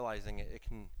without realizing it, it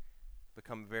can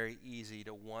become very easy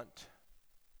to want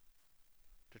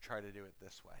to try to do it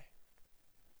this way.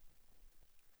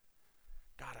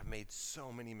 God, I've made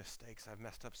so many mistakes. I've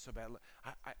messed up so bad.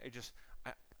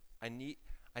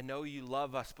 I know you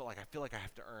love us, but I feel like I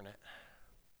have to earn it.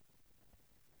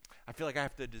 I feel like I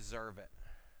have to deserve it.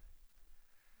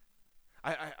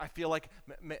 I feel like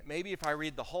maybe if I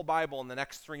read the whole Bible in the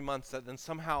next 3 months, that then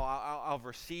somehow I'll have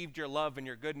received your love and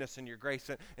your goodness and your grace,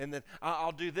 and then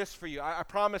I'll do this for you. I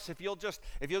promise if you'll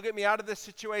get me out of this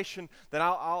situation, then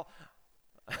I'll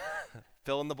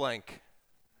fill in the blank.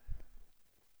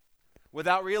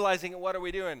 Without realizing it, what are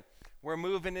we doing? We're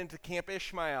moving into Camp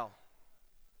Ishmael.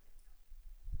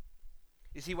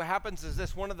 You see, what happens is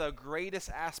this: one of the greatest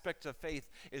aspects of faith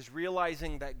is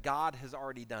realizing that God has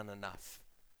already done enough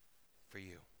for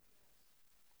you.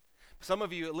 Some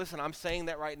of you, listen, I'm saying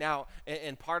that right now,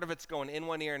 and part of it's going in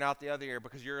one ear and out the other ear,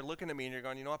 because you're looking at me and you're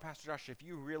going, you know what, Pastor Josh, if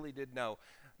you really did know,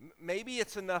 maybe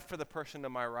it's enough for the person to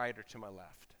my right or to my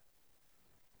left.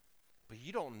 But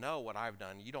you don't know what I've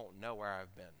done. You don't know where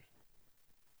I've been.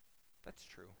 That's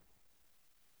true.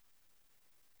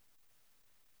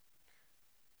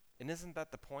 And isn't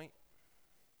that the point?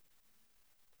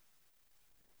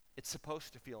 It's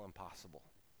supposed to feel impossible.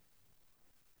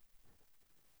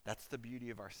 That's the beauty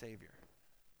of our Savior.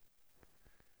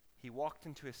 He walked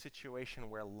into a situation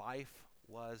where life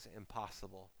was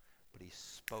impossible, but he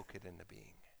spoke it into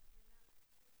being.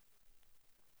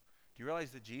 Do you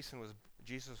realize that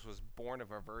Jesus was born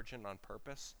of a virgin on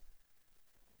purpose?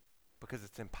 Because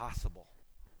it's impossible.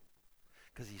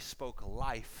 Because he spoke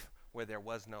life where there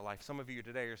was no life. Some of you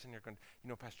today are sitting here going, you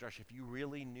know, Pastor Josh, if you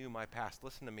really knew my past,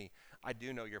 listen to me. I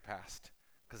do know your past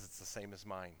because it's the same as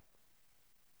mine.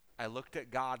 I looked at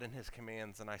God and his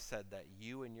commands and I said that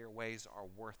you and your ways are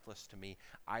worthless to me.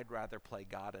 I'd rather play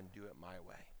God and do it my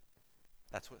way.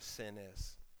 That's what sin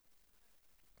is.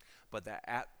 But that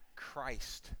at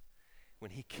Christ,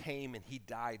 when he came and he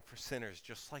died for sinners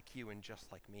just like you and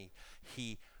just like me,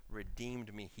 he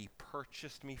redeemed me. He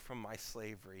purchased me from my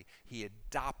slavery. He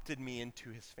adopted me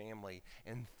into his family.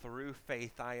 And through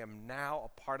faith, I am now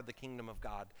a part of the kingdom of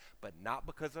God, but not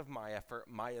because of my effort,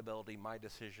 my ability, my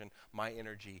decision, my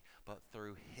energy, but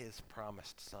through his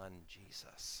promised son,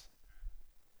 Jesus.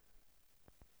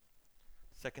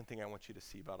 Second thing I want you to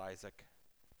see about Isaac,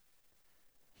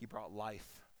 he brought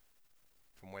life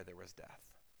from where there was death.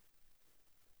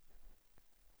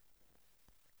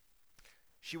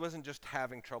 She wasn't just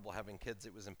having trouble having kids,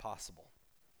 it was impossible.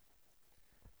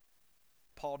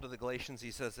 Paul to the Galatians,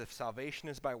 he says, if salvation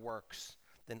is by works,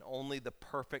 then only the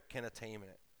perfect can attain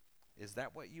it. Is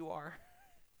that what you are?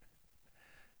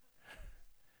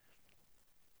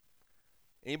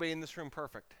 Anybody in this room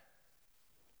perfect?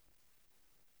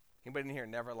 Anybody in here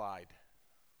never lied?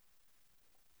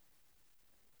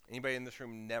 Anybody in this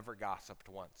room never gossiped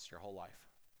once your whole life?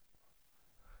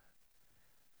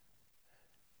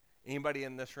 Anybody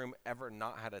in this room ever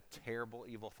not had a terrible,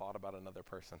 evil thought about another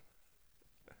person?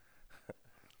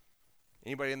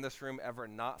 Anybody in this room ever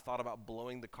not thought about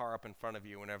blowing the car up in front of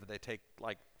you whenever they take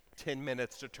like 10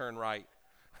 minutes to turn right?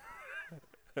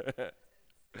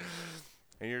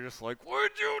 And you're just like,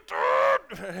 "What'd you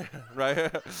do?"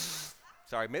 Right?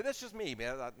 Sorry, maybe that's just me,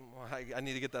 man. I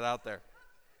need to get that out there.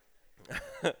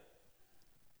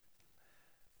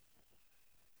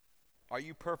 Are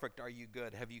you perfect? Are you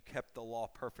good? Have you kept the law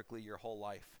perfectly your whole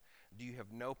life? Do you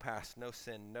have no past, no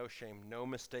sin, no shame, no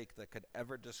mistake that could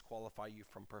ever disqualify you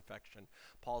from perfection?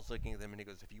 Paul's looking at them and he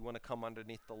goes, if you want to come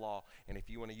underneath the law and if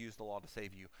you want to use the law to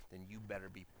save you, then you better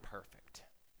be perfect.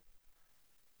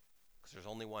 Because there's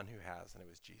only one who has, and it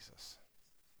was Jesus.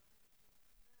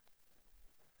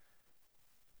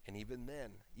 And even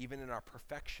then, even in our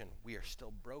perfection, we are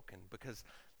still broken because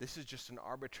this is just an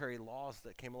arbitrary laws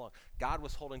that came along. God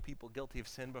was holding people guilty of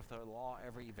sin before the law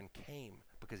ever even came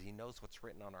because he knows what's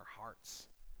written on our hearts.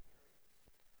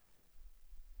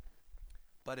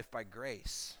 But if by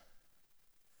grace,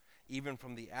 even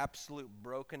from the absolute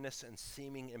brokenness and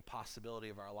seeming impossibility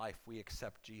of our life, we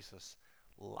accept Jesus,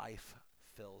 life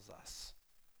fills us.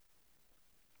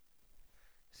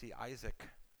 See, Isaac,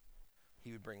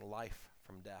 he would bring life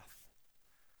from death.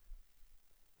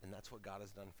 And that's what God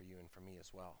has done for you and for me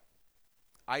as well.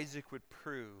 Isaac would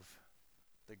prove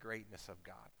the greatness of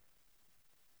God.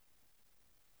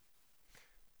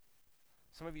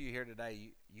 Some of you here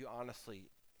today, you honestly,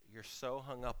 you're so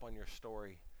hung up on your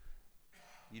story,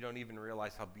 you don't even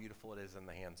realize how beautiful it is in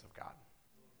the hands of God.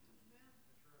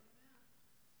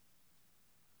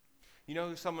 You know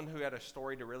who someone who had a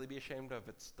story to really be ashamed of?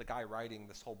 It's the guy writing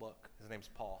this whole book. His name's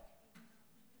Paul.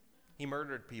 He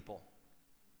murdered people.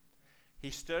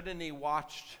 He stood and he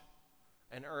watched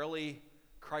an early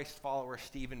Christ follower,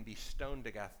 Stephen, be stoned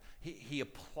to death. He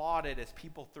applauded as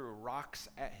people threw rocks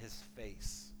at his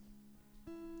face,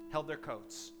 held their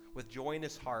coats with joy in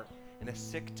his heart. In a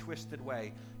sick, twisted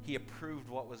way, he approved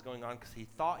what was going on because he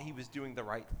thought he was doing the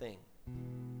right thing.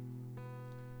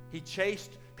 He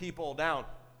chased people down,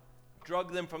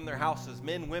 drug them from their houses,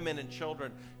 men, women, and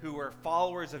children who were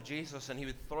followers of Jesus, and he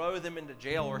would throw them into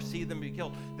jail or see them be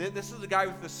killed. This is the guy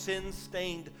with the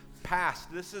sin-stained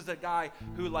past. This is a guy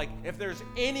who, like, if there's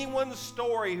anyone's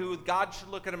story who God should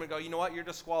look at him and go, you know what, you're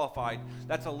disqualified.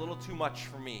 That's a little too much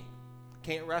for me.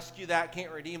 Can't rescue that,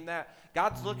 can't redeem that.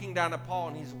 God's looking down at Paul,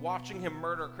 and he's watching him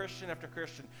murder Christian after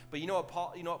Christian. But you know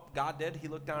what God did? He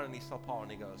looked down and he saw Paul,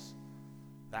 and he goes,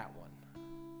 that one.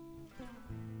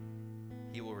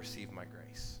 He will receive my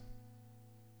grace.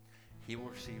 He will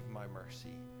receive my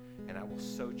mercy. And I will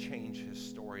so change his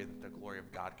story that the glory of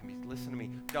God can be. Listen to me.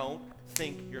 Don't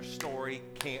think your story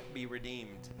can't be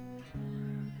redeemed.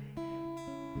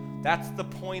 That's the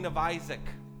point of Isaac.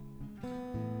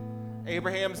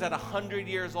 Abraham's at 100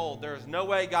 years old. There's no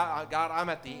way, God, I'm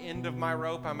at the end of my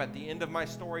rope. I'm at the end of my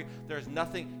story. There's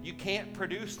nothing. You can't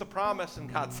produce the promise. And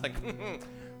God's like,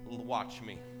 watch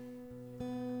me.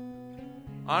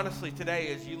 Honestly, today,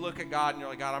 as you look at God and you're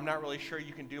like, God, I'm not really sure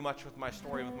you can do much with my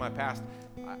story, with my past.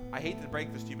 I hate to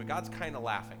break this to you, but God's kind of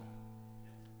laughing.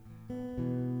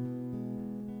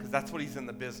 Because that's what he's in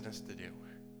the business to do.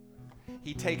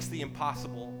 He takes the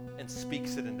impossible and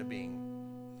speaks it into being.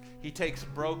 He takes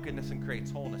brokenness and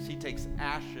creates wholeness. He takes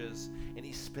ashes and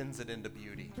he spins it into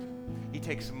beauty. He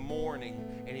takes mourning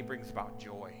and he brings about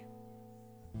joy.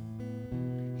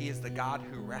 He is the God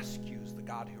who rescues, the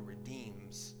God who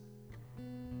redeems.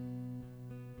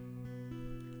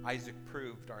 Isaac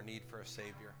proved our need for a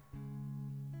Savior.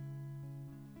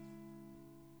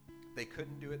 They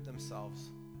couldn't do it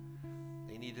themselves.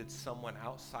 They needed someone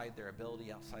outside their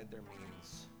ability, outside their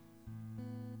means.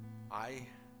 I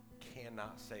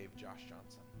cannot save Josh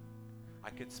Johnson. I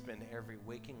could spend every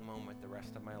waking moment the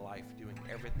rest of my life doing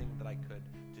everything that I could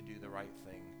to do the right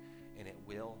thing, and it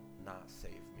will not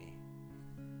save me.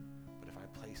 But if I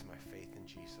place my faith in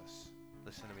Jesus,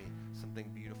 listen to me,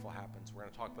 something beautiful happens. We're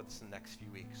going to talk about this in the next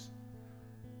few weeks.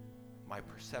 My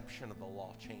perception of the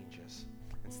law changes.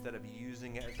 Instead of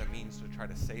using it as a means to try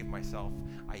to save myself,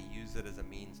 I use it as a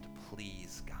means to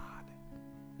please God.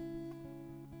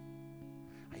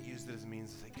 I use it as a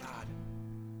means to say, God,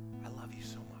 I love you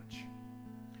so much.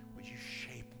 Would you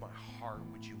shape my heart?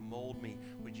 Would you mold me?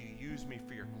 Would you use use me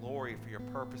for your glory, for your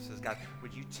purposes? God,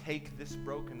 would you take this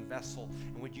broken vessel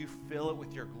and would you fill it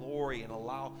with your glory and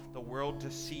allow the world to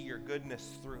see your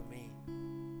goodness through me?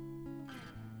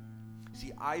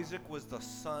 See, Isaac was the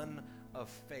son of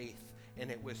faith,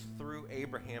 and it was through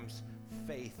Abraham's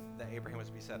faith that Abraham was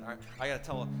to be said. All right, I gotta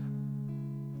tell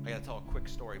a quick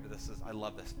story, but I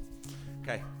love this.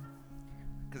 Okay,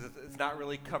 because it's not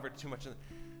really covered too much.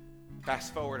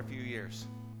 Fast forward a few years.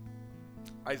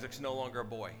 Isaac's no longer a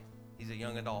boy. He's a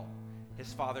young adult.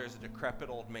 His father is a decrepit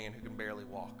old man who can barely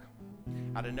walk.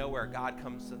 Out of nowhere, God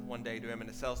comes one day to him, and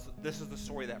this is the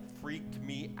story that freaked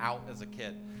me out as a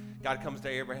kid. God comes to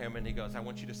Abraham and he goes, I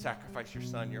want you to sacrifice your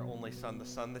son, your only son, the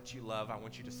son that you love. I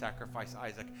want you to sacrifice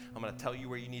Isaac. I'm going to tell you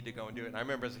where you need to go and do it. And I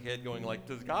remember as a kid going like,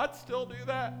 does God still do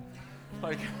that?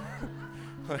 Like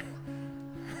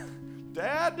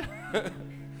Dad?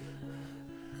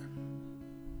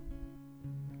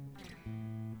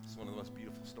 It's one of the most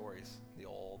beautiful stories in the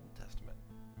Old Testament.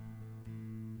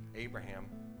 Abraham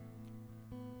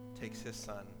takes his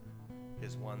son,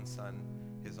 his one son,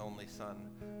 his only son,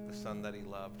 the son that he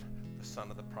loved, the son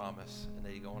of the promise, and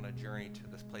they go on a journey to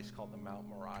this place called the Mount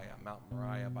Moriah. Mount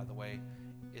Moriah, by the way,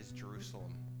 is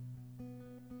Jerusalem.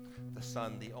 The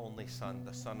son, the only son,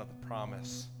 the son of the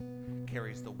promise,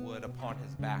 carries the wood upon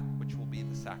his back, which will be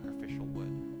the sacrificial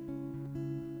wood.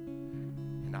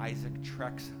 And Isaac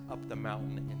treks up the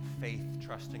mountain in faith,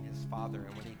 trusting his father.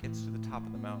 And when he gets to the top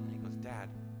of the mountain, he goes, Dad,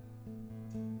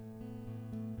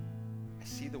 I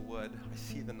see the wood, I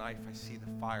see the knife, I see the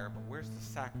fire, but where's the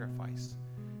sacrifice?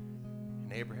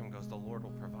 And Abraham goes, the Lord will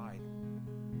provide.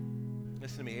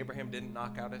 Listen to me, Abraham didn't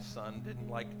knock out his son, didn't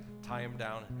tie him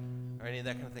down or any of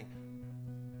that kind of thing.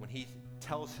 When he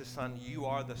tells his son, you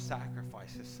are the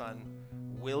sacrifice, his son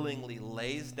willingly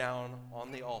lays down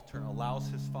on the altar, allows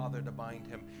his father to bind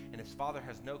him, and his father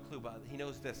has no clue, but he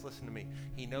knows this, listen to me,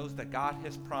 he knows that God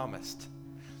has promised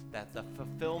that the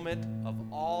fulfillment of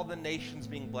all the nations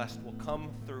being blessed will come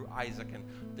through Isaac. And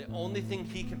the only thing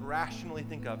he can rationally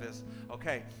think of is,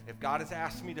 okay, if God has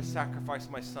asked me to sacrifice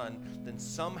my son, then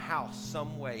somehow,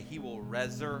 some way, he will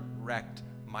resurrect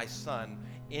my son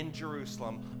in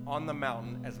Jerusalem on the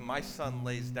mountain as my son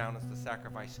lays down as the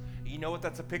sacrifice. You know what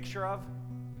that's a picture of?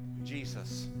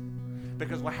 Jesus.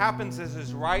 Because what happens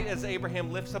is right as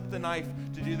Abraham lifts up the knife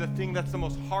to do the thing that's the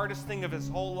most hardest thing of his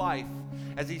whole life,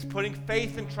 as he's putting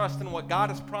faith and trust in what God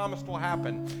has promised will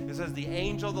happen, it says the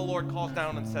angel of the Lord calls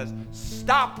down and says,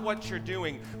 stop what you're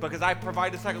doing because I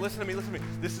provide a sacrifice. Listen to me.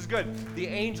 This is good. The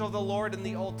angel of the Lord in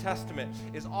the Old Testament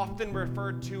is often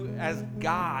referred to as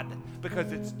God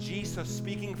because it's Jesus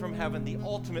speaking from heaven, the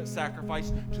ultimate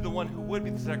sacrifice to the one who would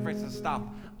be the sacrifice. Says, stop.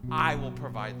 I will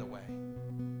provide the way.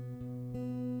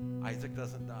 Isaac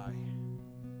doesn't die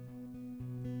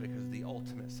because the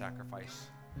ultimate sacrifice,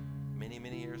 many,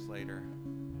 many years later,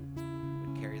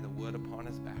 would carry the wood upon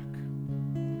his back.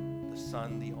 The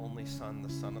son, the only son,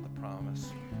 the son of the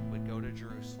promise, would go to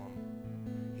Jerusalem.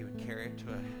 He would carry it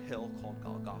to a hill called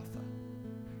Golgotha.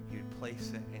 He would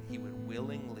place it, and he would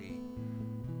willingly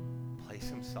place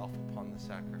himself upon the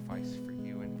sacrifice for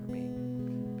you and for me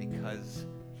because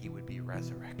he would be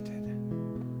resurrected.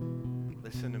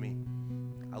 Listen to me.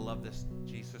 I love this.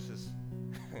 Jesus is,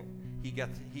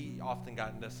 he often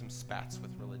got into some spats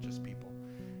with religious people.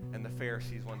 And the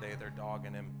Pharisees one day, they're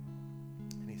dogging him.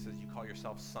 And he says, you call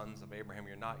yourselves sons of Abraham.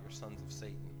 You're not, you're sons of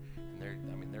Satan.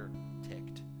 And they're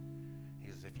ticked.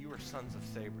 He says, if you were sons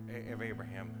of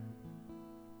Abraham,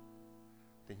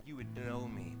 then you would know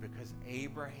me because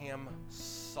Abraham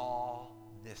saw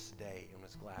this day and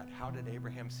was glad. How did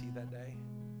Abraham see that day?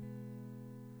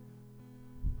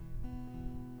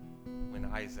 When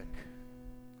Isaac,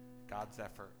 God's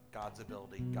effort, God's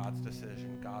ability, God's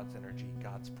decision, God's energy,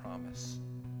 God's promise,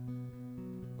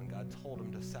 when God told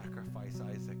him to sacrifice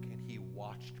Isaac and he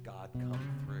watched God come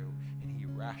through and he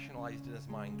rationalized in his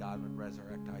mind God would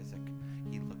resurrect Isaac,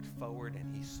 he looked forward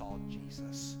and he saw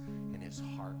Jesus and his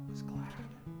heart was glad.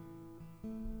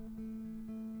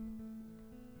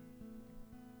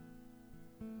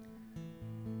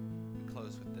 We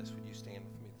close with this. Would you stand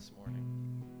with me this morning?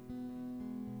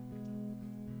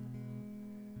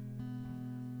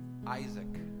 Isaac,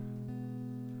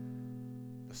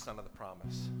 the son of the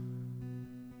promise,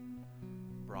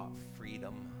 brought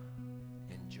freedom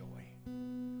and joy.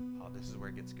 Oh, this is where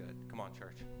it gets good. Come on,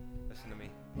 church. Listen to me.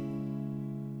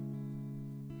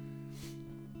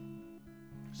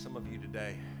 Some of you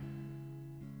today,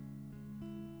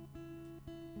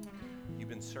 you've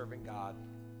been serving God,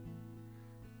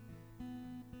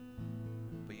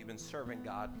 but you've been serving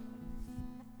God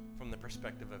from the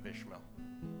perspective of Ishmael.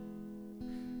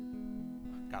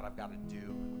 God, I've got to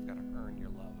earn your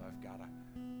love. I've got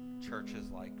to church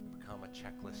has like become a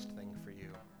checklist thing for you.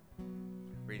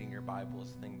 Reading your Bible is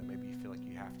a thing that maybe you feel like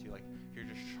you have to. Like you're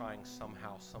just trying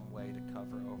somehow, some way to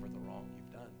cover over the wrong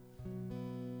you've done.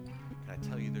 Can I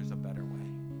tell you there's a better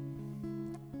way?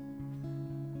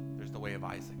 There's the way of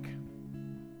Isaac.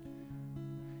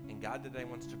 And God today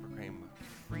wants to proclaim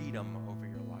freedom over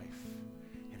your life.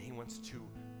 And he wants to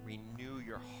renew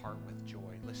your heart with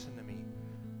joy. Listen to me.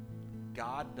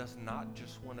 God does not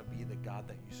just want to be the God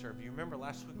that you serve. You remember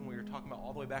last week when we were talking about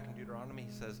all the way back in Deuteronomy,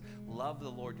 he says, love the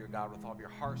Lord your God with all of your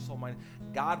heart, soul, mind.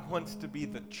 God wants to be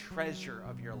the treasure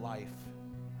of your life.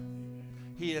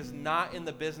 He is not in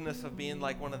the business of being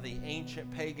like one of the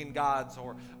ancient pagan gods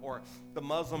or the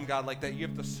Muslim God like that. You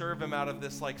have to serve him out of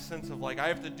this like sense of like, I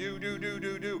have to do,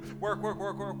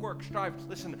 work, strive.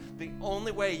 Listen, the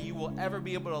only way you will ever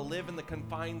be able to live in the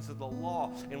confines of the law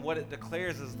and what it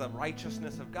declares is the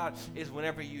righteousness of God is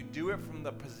whenever you do it from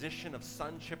the position of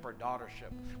sonship or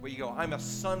daughtership, where you go, I'm a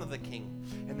son of the King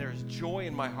and there's joy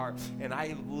in my heart and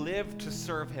I live to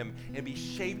serve him and be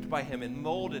shaped by him and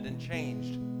molded and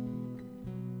changed.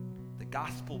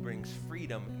 Gospel brings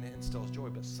freedom and it instills joy,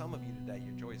 but some of you today,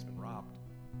 your joy has been robbed.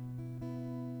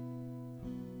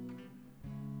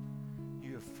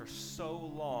 You have for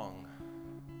so long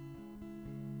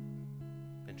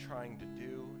been trying to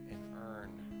do and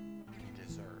earn and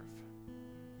deserve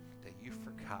that you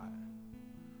forgot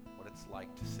what it's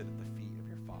like to sit at the feet of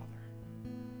your Father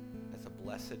as a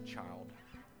blessed child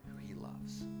who he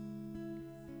loves.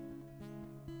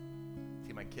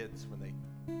 See, my kids, when they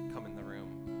come in the room,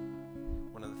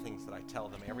 one of the things that I tell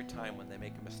them every time when they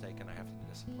make a mistake and I have to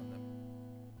discipline them,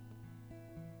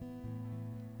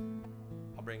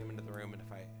 I'll bring them into the room, and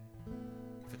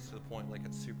if it's to the point like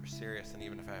it's super serious, and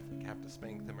even if I have to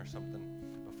spank them or something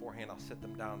beforehand, I'll sit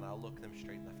them down and I'll look them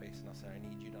straight in the face and I'll say, I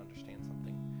need you to understand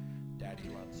something. Daddy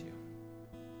loves you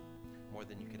more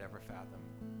than you could ever fathom.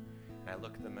 And I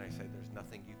look at them and I say, there's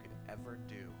nothing you could ever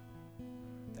do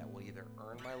that will either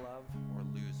earn my love or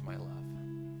lose my love.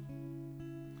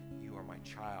 You are my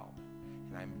child,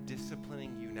 and I'm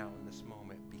disciplining you now in this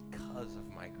moment because of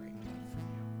my great love for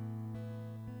you.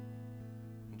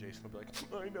 And Jason will be like,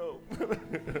 I know.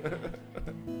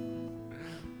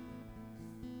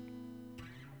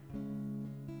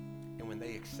 And when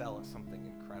they excel at something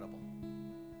incredible,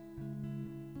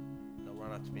 they'll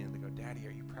run up to me and they go, Daddy,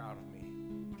 are you proud of me?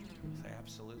 I'll say,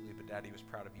 absolutely, but Daddy was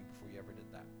proud of you before you ever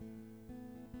did that.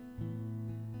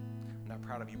 I'm not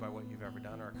proud of you by what you've ever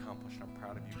done or accomplished. I'm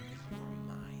proud of you because you are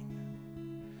mine.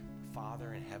 The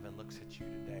Father in heaven looks at you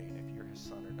today, and if you're his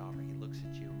son or daughter, he looks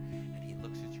at you, and he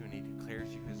looks at you and he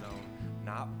declares you his own,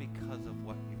 not because of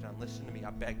what you've done. Listen to me, I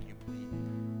beg you, please.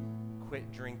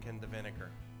 Quit drinking the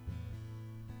vinegar.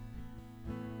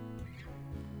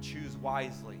 Choose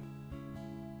wisely.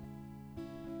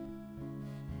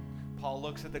 Paul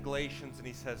looks at the Galatians and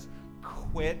he says,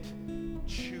 quit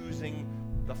choosing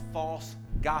the false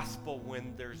gospel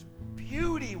when there's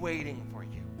beauty waiting for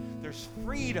you. There's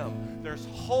freedom, there's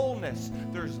wholeness,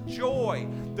 there's joy,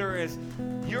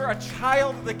 you're a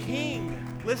child of the King.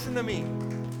 Listen to me.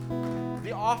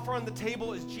 The offer on the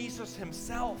table is Jesus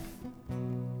himself.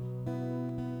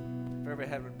 If every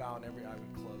head would bow and every eye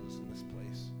would close in this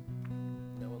place,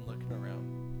 no one looking around.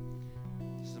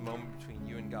 This is a moment between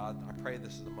you and God. I pray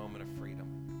this is a moment of freedom.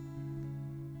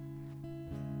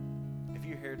 If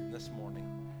you're here this morning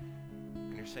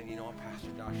and you're saying, you know what, Pastor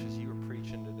Josh, as you were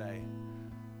preaching today,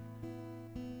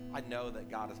 I know that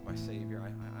God is my Savior.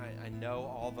 I know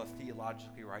all the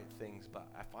theologically right things, but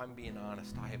if I'm being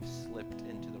honest, I have slipped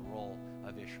into the role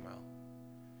of Ishmael.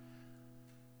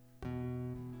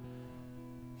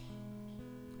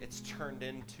 It's turned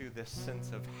into this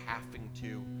sense of having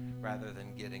to rather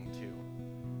than getting to.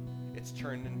 It's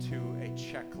turned into a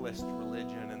checklist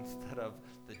religion instead of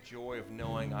the joy of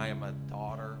knowing I am a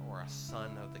daughter or a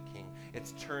son of the King.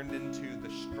 It's turned into the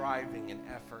striving and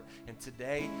effort. And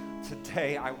today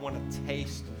I want to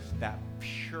taste that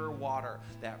pure water,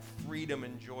 that freedom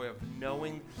and joy of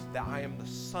knowing that I am the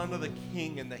son of the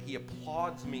King and that he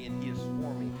applauds me and he is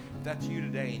for me. If that's you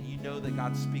today and you know that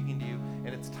God's speaking to you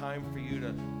and it's time for you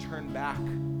to turn back,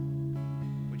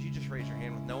 would you just raise your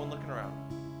hand with no one looking around?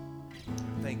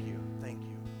 Thank you, thank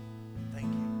you,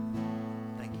 thank you,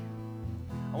 thank you.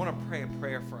 I want to pray a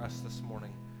prayer for us this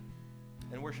morning.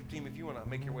 And worship team, if you want to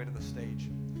make your way to the stage,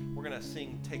 we're going to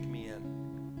sing Take Me In.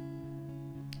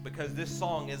 Because this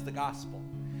song is the gospel.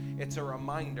 It's a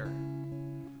reminder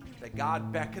that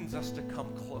God beckons us to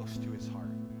come close to his heart.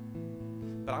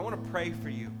 But I want to pray for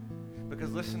you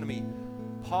because listen to me.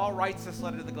 Paul writes this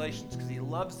letter to the Galatians because he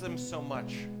loves them so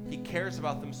much. He cares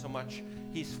about them so much.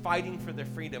 He's fighting for their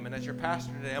freedom. And as your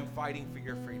pastor today, I'm fighting for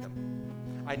your freedom.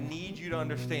 I need you to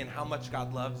understand how much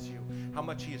God loves you, how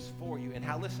much he is for you, and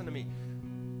how, listen to me,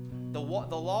 the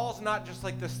law is not just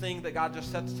like this thing that God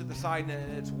just sets to the side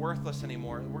and it's worthless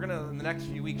anymore. We're going to, in the next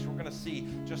few weeks, we're going to see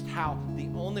just how the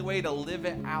only way to live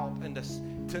it out and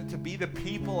to be the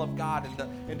people of God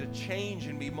and to change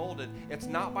and be molded, it's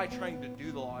not by trying to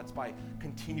do the law, it's by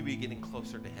continually getting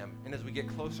closer to him. And as we get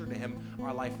closer to him,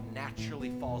 our life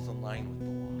naturally falls in line with the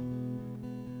law.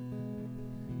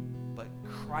 But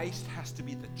Christ has to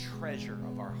be the treasure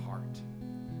of our heart.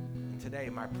 Today,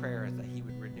 my prayer is that he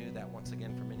would renew that once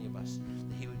again for many of us,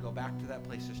 that he would go back to that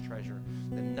place as treasure,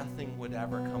 that nothing would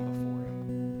ever come before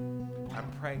him. I'm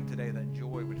praying today that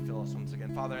joy would fill us once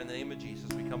again. Father, in the name of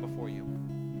Jesus, we come before you.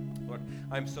 Lord,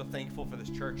 I'm so thankful for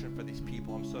this church and for these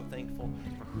people. I'm so thankful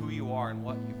for who you are and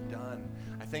what you've done.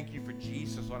 I thank you for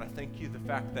Jesus, Lord. I thank you the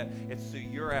fact that it's through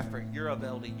your effort, your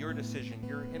ability, your decision,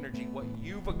 your energy, what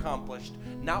you've accomplished,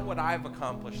 not what I've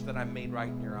accomplished, that I'm made right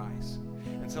in your eyes.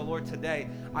 And so, Lord, today,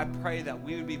 I pray that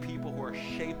we would be people who are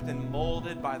shaped and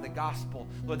molded by the gospel.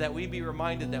 Lord, that we be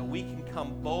reminded that we can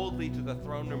come boldly to the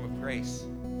throne room of grace,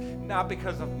 not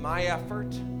because of my effort,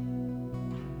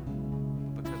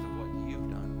 but because of what you've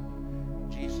done.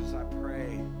 Jesus, I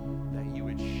pray that you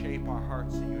would shape our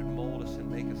hearts, that you would mold us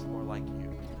and make us more like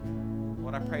you.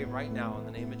 Lord, I pray right now in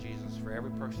the name of Jesus for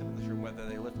every person in this room, whether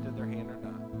they lifted their hand or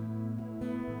not.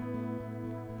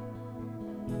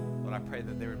 Lord, I pray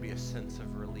that there would be a sense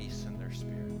of release in their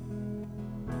spirit,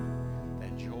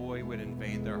 that joy would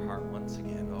invade their heart once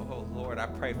again. Oh, Lord, I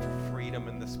pray for freedom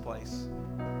in this place.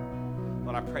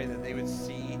 Lord, I pray that they would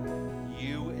see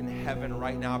you in heaven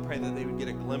right now. I pray that they would get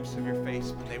a glimpse of your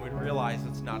face, and they would realize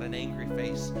it's not an angry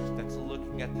face that's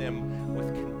looking at them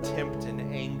with contempt and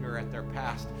anger at their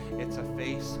past. It's a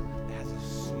face that has a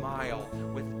smile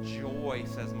with joy,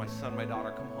 says, my son, my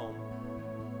daughter, come home.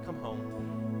 Come home.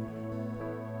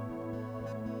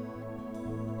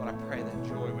 Lord, I pray that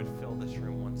joy would fill this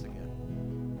room once again.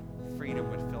 Freedom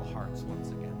would fill hearts once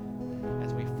again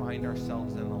as we find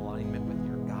ourselves in alignment with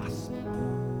your gospel.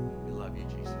 We love you,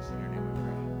 Jesus, in your name.